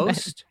say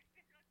most.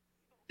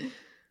 Many.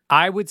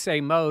 I would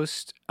say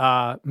most.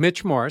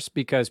 Mitch Morse,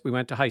 because we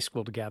went to high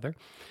school together.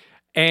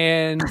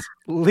 And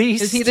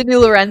least, is he the new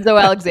Lorenzo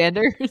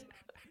Alexander?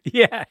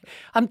 Yeah,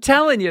 I'm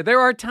telling you, there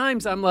are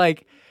times I'm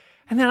like,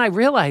 and then I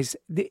realize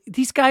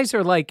these guys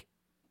are like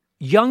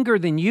younger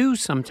than you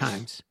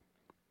sometimes.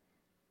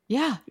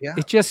 Yeah.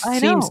 It just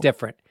seems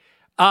different.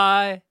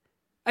 I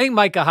think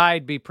Micah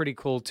Hyde be pretty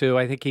cool too.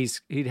 I think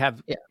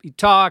he'd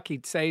talk,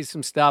 he'd say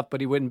some stuff, but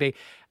he wouldn't be.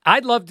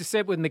 I'd love to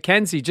sit with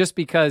McKenzie just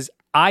because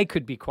I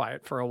could be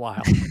quiet for a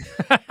while.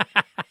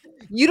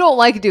 You don't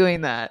like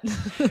doing that.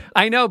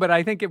 I know, but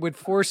I think it would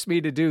force me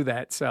to do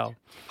that. So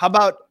how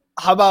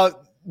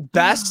about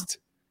best?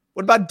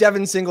 What about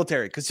Devin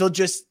Singletary? Because he'll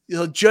just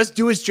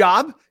do his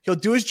job. He'll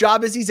do his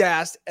job as he's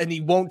asked, and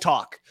he won't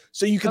talk.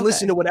 So you can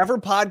listen to whatever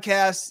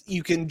podcast.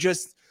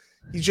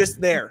 He's just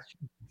there.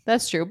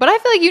 That's true. But I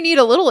feel like you need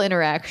a little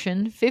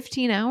interaction.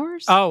 15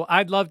 hours? Oh,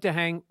 I'd love to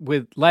hang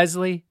with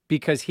Leslie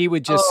because he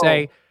would just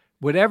say,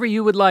 Whatever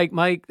you would like,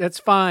 Mike, that's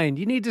fine.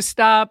 You need to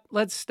stop.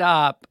 Let's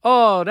stop.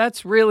 Oh,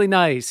 that's really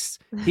nice.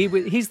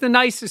 He's the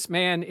nicest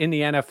man in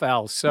the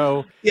NFL.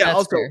 So yeah, that's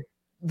also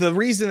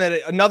fair.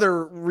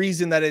 Another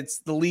reason that it's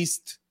the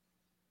least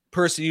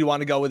person you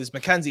want to go with is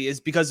Mackenzie is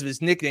because of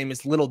his nickname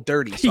is Little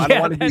Dirty. So I don't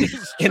want to be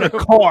in a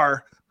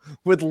car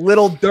with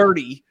Little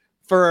Dirty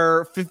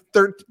for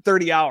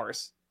 30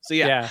 hours. So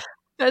yeah.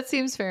 That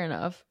seems fair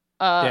enough.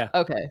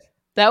 Okay.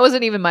 That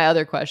wasn't even my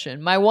other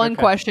question. My one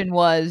question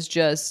was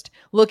just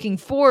looking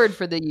forward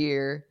for the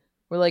year.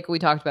 We're like we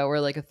talked about, we're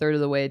like a third of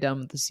the way done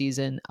with the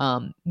season.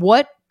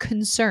 What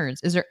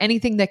concerns? Is there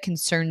anything that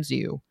concerns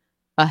you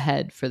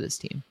ahead for this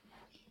team?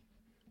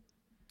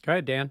 Go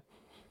ahead, Dan.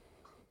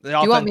 The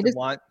offensive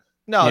line.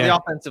 No, the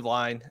offensive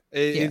line.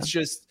 It's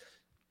just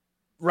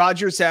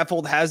Roger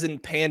Saffold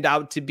hasn't panned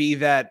out to be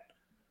that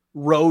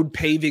road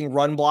paving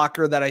run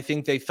blocker that I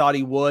think they thought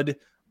he would.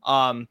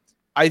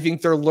 I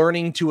think they're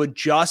learning to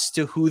adjust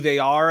to who they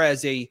are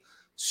as a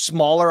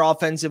smaller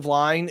offensive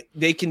line.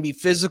 They can be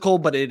physical,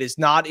 but it is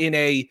not in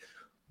a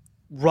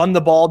run the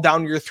ball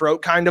down your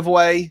throat kind of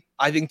way.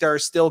 I think there are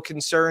still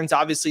concerns.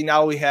 Obviously,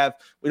 now we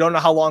don't know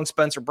how long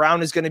Spencer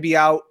Brown is going to be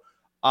out.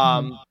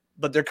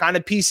 But they're kind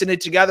of piecing it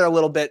together a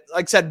little bit.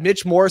 Like I said,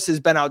 Mitch Morse has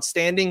been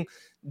outstanding.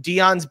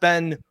 Deion's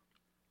been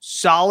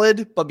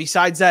solid, but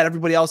besides that,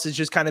 everybody else has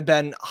just kind of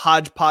been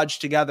hodgepodge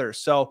together.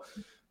 So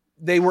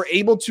they were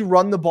able to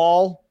run the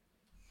ball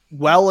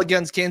well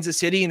against Kansas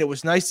City, and it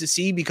was nice to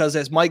see because,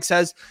 as Mike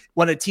says,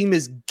 when a team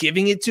is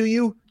giving it to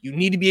you, you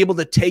need to be able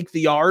to take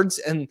the yards.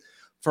 And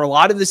for a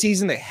lot of the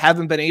season, they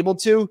haven't been able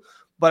to.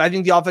 But I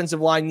think the offensive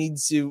line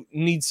needs to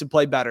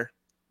play better.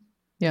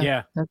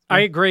 Yeah, I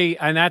agree.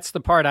 And that's the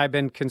part I've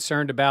been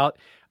concerned about.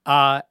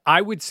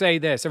 I would say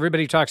this.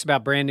 Everybody talks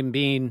about Brandon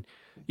Beane.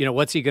 You know,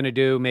 what's he going to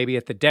do? Maybe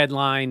at the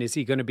deadline, it's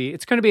going to be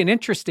an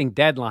interesting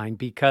deadline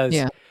because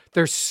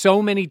there's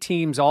so many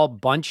teams all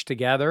bunched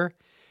together.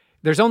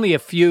 There's only a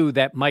few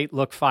that might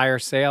look fire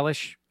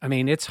sale-ish. I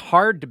mean, it's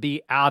hard to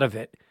be out of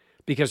it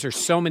because there's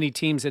so many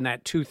teams in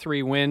that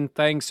 2-3 win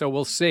thing. So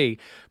we'll see.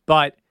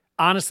 But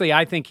honestly,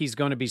 I think he's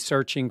going to be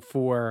searching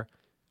for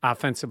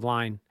offensive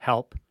line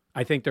help.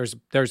 I think there's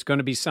going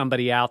to be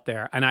somebody out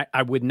there, and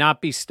I would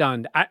not be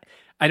stunned.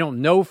 I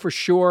don't know for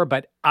sure,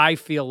 but I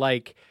feel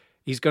like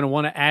he's going to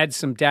want to add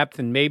some depth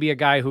and maybe a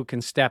guy who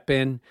can step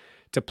in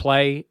to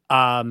play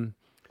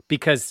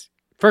because,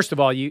 first of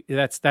all,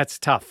 that's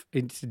tough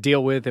to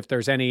deal with if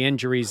there's any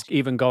injuries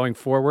even going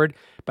forward.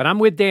 But I'm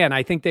with Dan.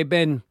 I think they've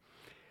been.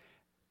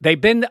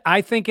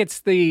 I think it's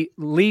the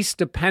least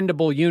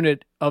dependable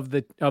unit of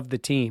the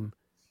team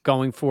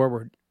going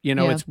forward. You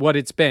know, it's what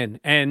it's been.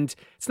 And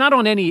it's not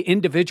on any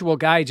individual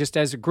guy, just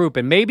as a group.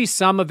 And maybe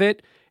some of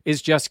it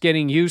is just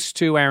getting used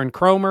to Aaron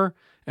Kromer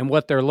and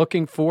what they're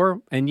looking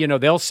for. And, you know,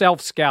 they'll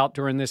self-scout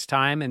during this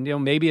time, and, you know,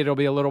 maybe it'll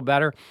be a little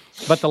better.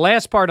 But the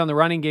last part on the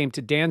running game,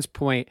 to Dan's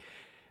point,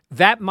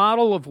 that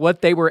model of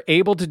what they were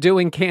able to do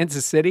in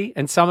Kansas City,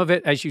 and some of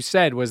it, as you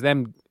said, was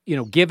them, you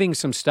know, giving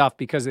some stuff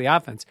because of the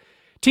offense.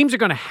 Teams are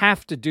going to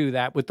have to do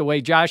that with the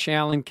way Josh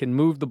Allen can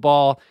move the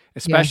ball,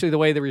 especially the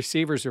way the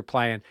receivers are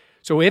playing.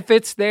 So if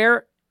it's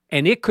there,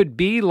 and it could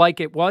be like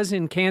it was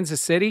in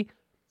Kansas City,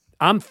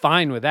 I'm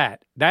fine with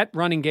that. That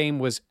running game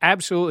was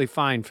absolutely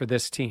fine for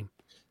this team.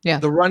 Yeah.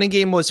 The running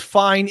game was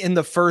fine in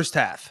the first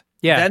half.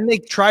 Yeah. Then they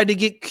tried to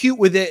get cute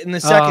with it in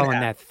the second half.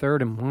 And that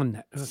 3rd and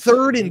 1.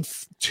 Third and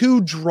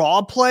 2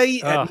 draw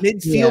play at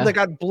midfield that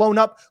got blown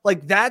up.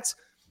 Like that's,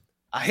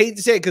 I hate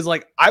to say it because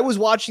like I was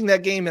watching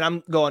that game and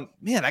I'm going,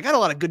 man, I got a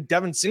lot of good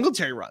Devin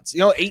Singletary runs.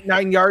 You know, 8,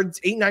 9 yards,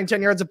 8, 9,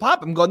 10 yards a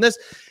pop. I'm going this.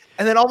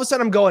 And then all of a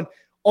sudden I'm going,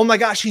 oh my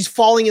gosh, he's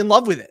falling in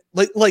love with it.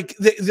 Like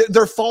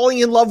they're falling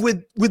in love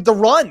with the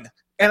run.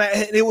 And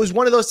it was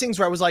one of those things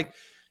where I was like,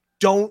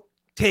 don't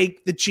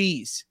take the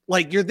cheese.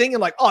 Like you're thinking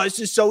like, oh, it's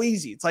just so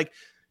easy. It's like,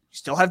 you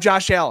still have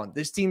Josh Allen.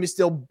 This team is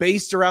still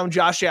based around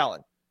Josh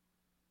Allen.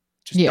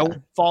 Just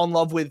don't fall in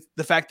love with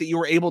the fact that you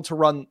were able to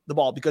run the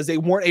ball because they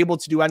weren't able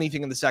to do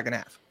anything in the second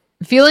half.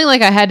 Feeling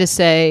like I had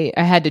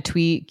to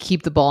tweet,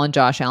 keep the ball in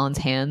Josh Allen's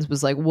hands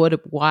was like,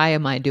 why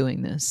am I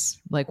doing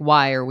this? Like,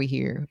 why are we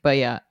here? But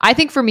yeah, I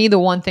think for me, the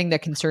one thing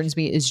that concerns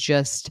me is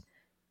just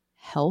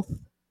health.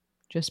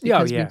 Just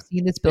because we've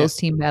seen this Bills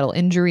team battle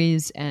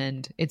injuries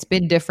and it's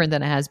been different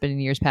than it has been in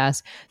years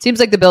past. Seems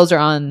like the Bills are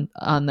on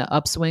the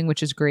upswing,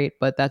 which is great,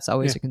 but that's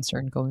always a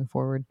concern going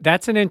forward.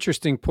 That's an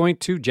interesting point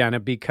too, Jenna,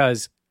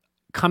 because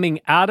coming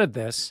out of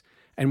this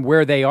and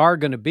where they are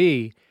going to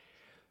be,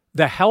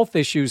 the health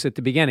issues at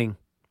the beginning,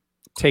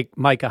 take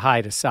Micah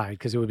Hyde aside,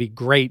 because it would be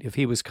great if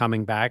he was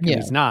coming back, and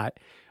he's not.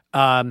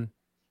 I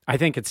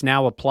think it's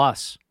now a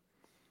plus.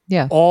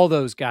 Yeah. All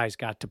those guys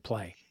got to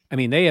play. I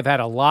mean, they have had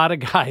a lot of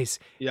guys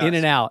in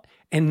and out.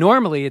 And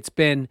normally it's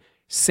been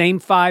same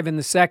 5 in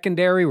the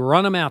secondary,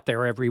 run them out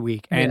there every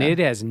week. And it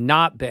has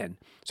not been.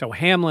 So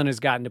Hamlin has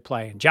gotten to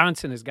play, and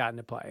Johnson has gotten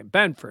to play, and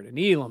Benford and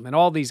Elam and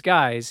all these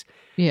guys.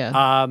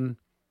 Yeah.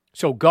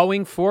 So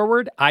going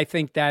forward, I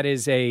think that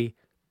is a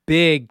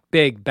big,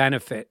 big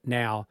benefit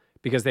now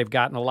because they've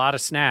gotten a lot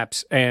of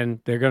snaps and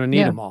they're going to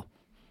need them all.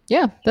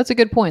 Yeah, that's a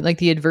good point. Like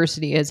the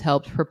adversity has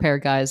helped prepare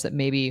guys that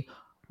maybe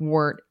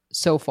weren't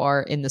so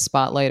far in the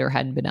spotlight or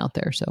hadn't been out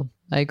there. So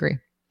I agree.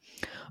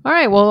 All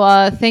right.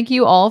 Well, thank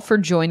you all for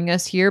joining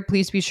us here.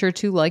 Please be sure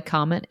to like,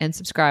 comment, and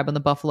subscribe on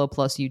the Buffalo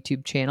Plus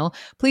YouTube channel.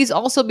 Please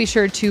also be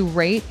sure to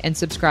rate and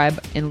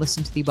subscribe and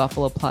listen to the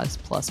Buffalo Plus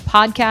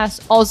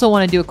podcast. Also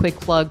want to do a quick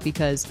plug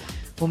because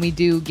when we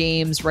do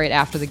games right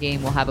after the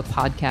game, we'll have a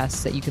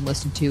podcast that you can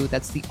listen to.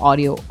 That's the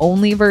audio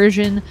only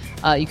version.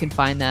 You can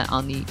find that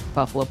on the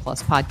Buffalo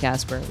Plus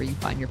podcast, wherever you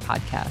find your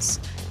podcasts.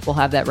 We'll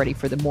have that ready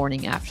for the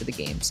morning after the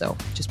game. So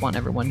just want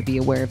everyone to be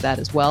aware of that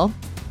as well.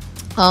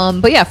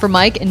 But yeah, for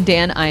Mike and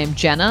Dan, I am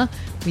Jenna.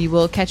 We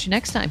will catch you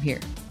next time here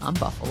on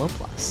Buffalo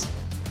Plus.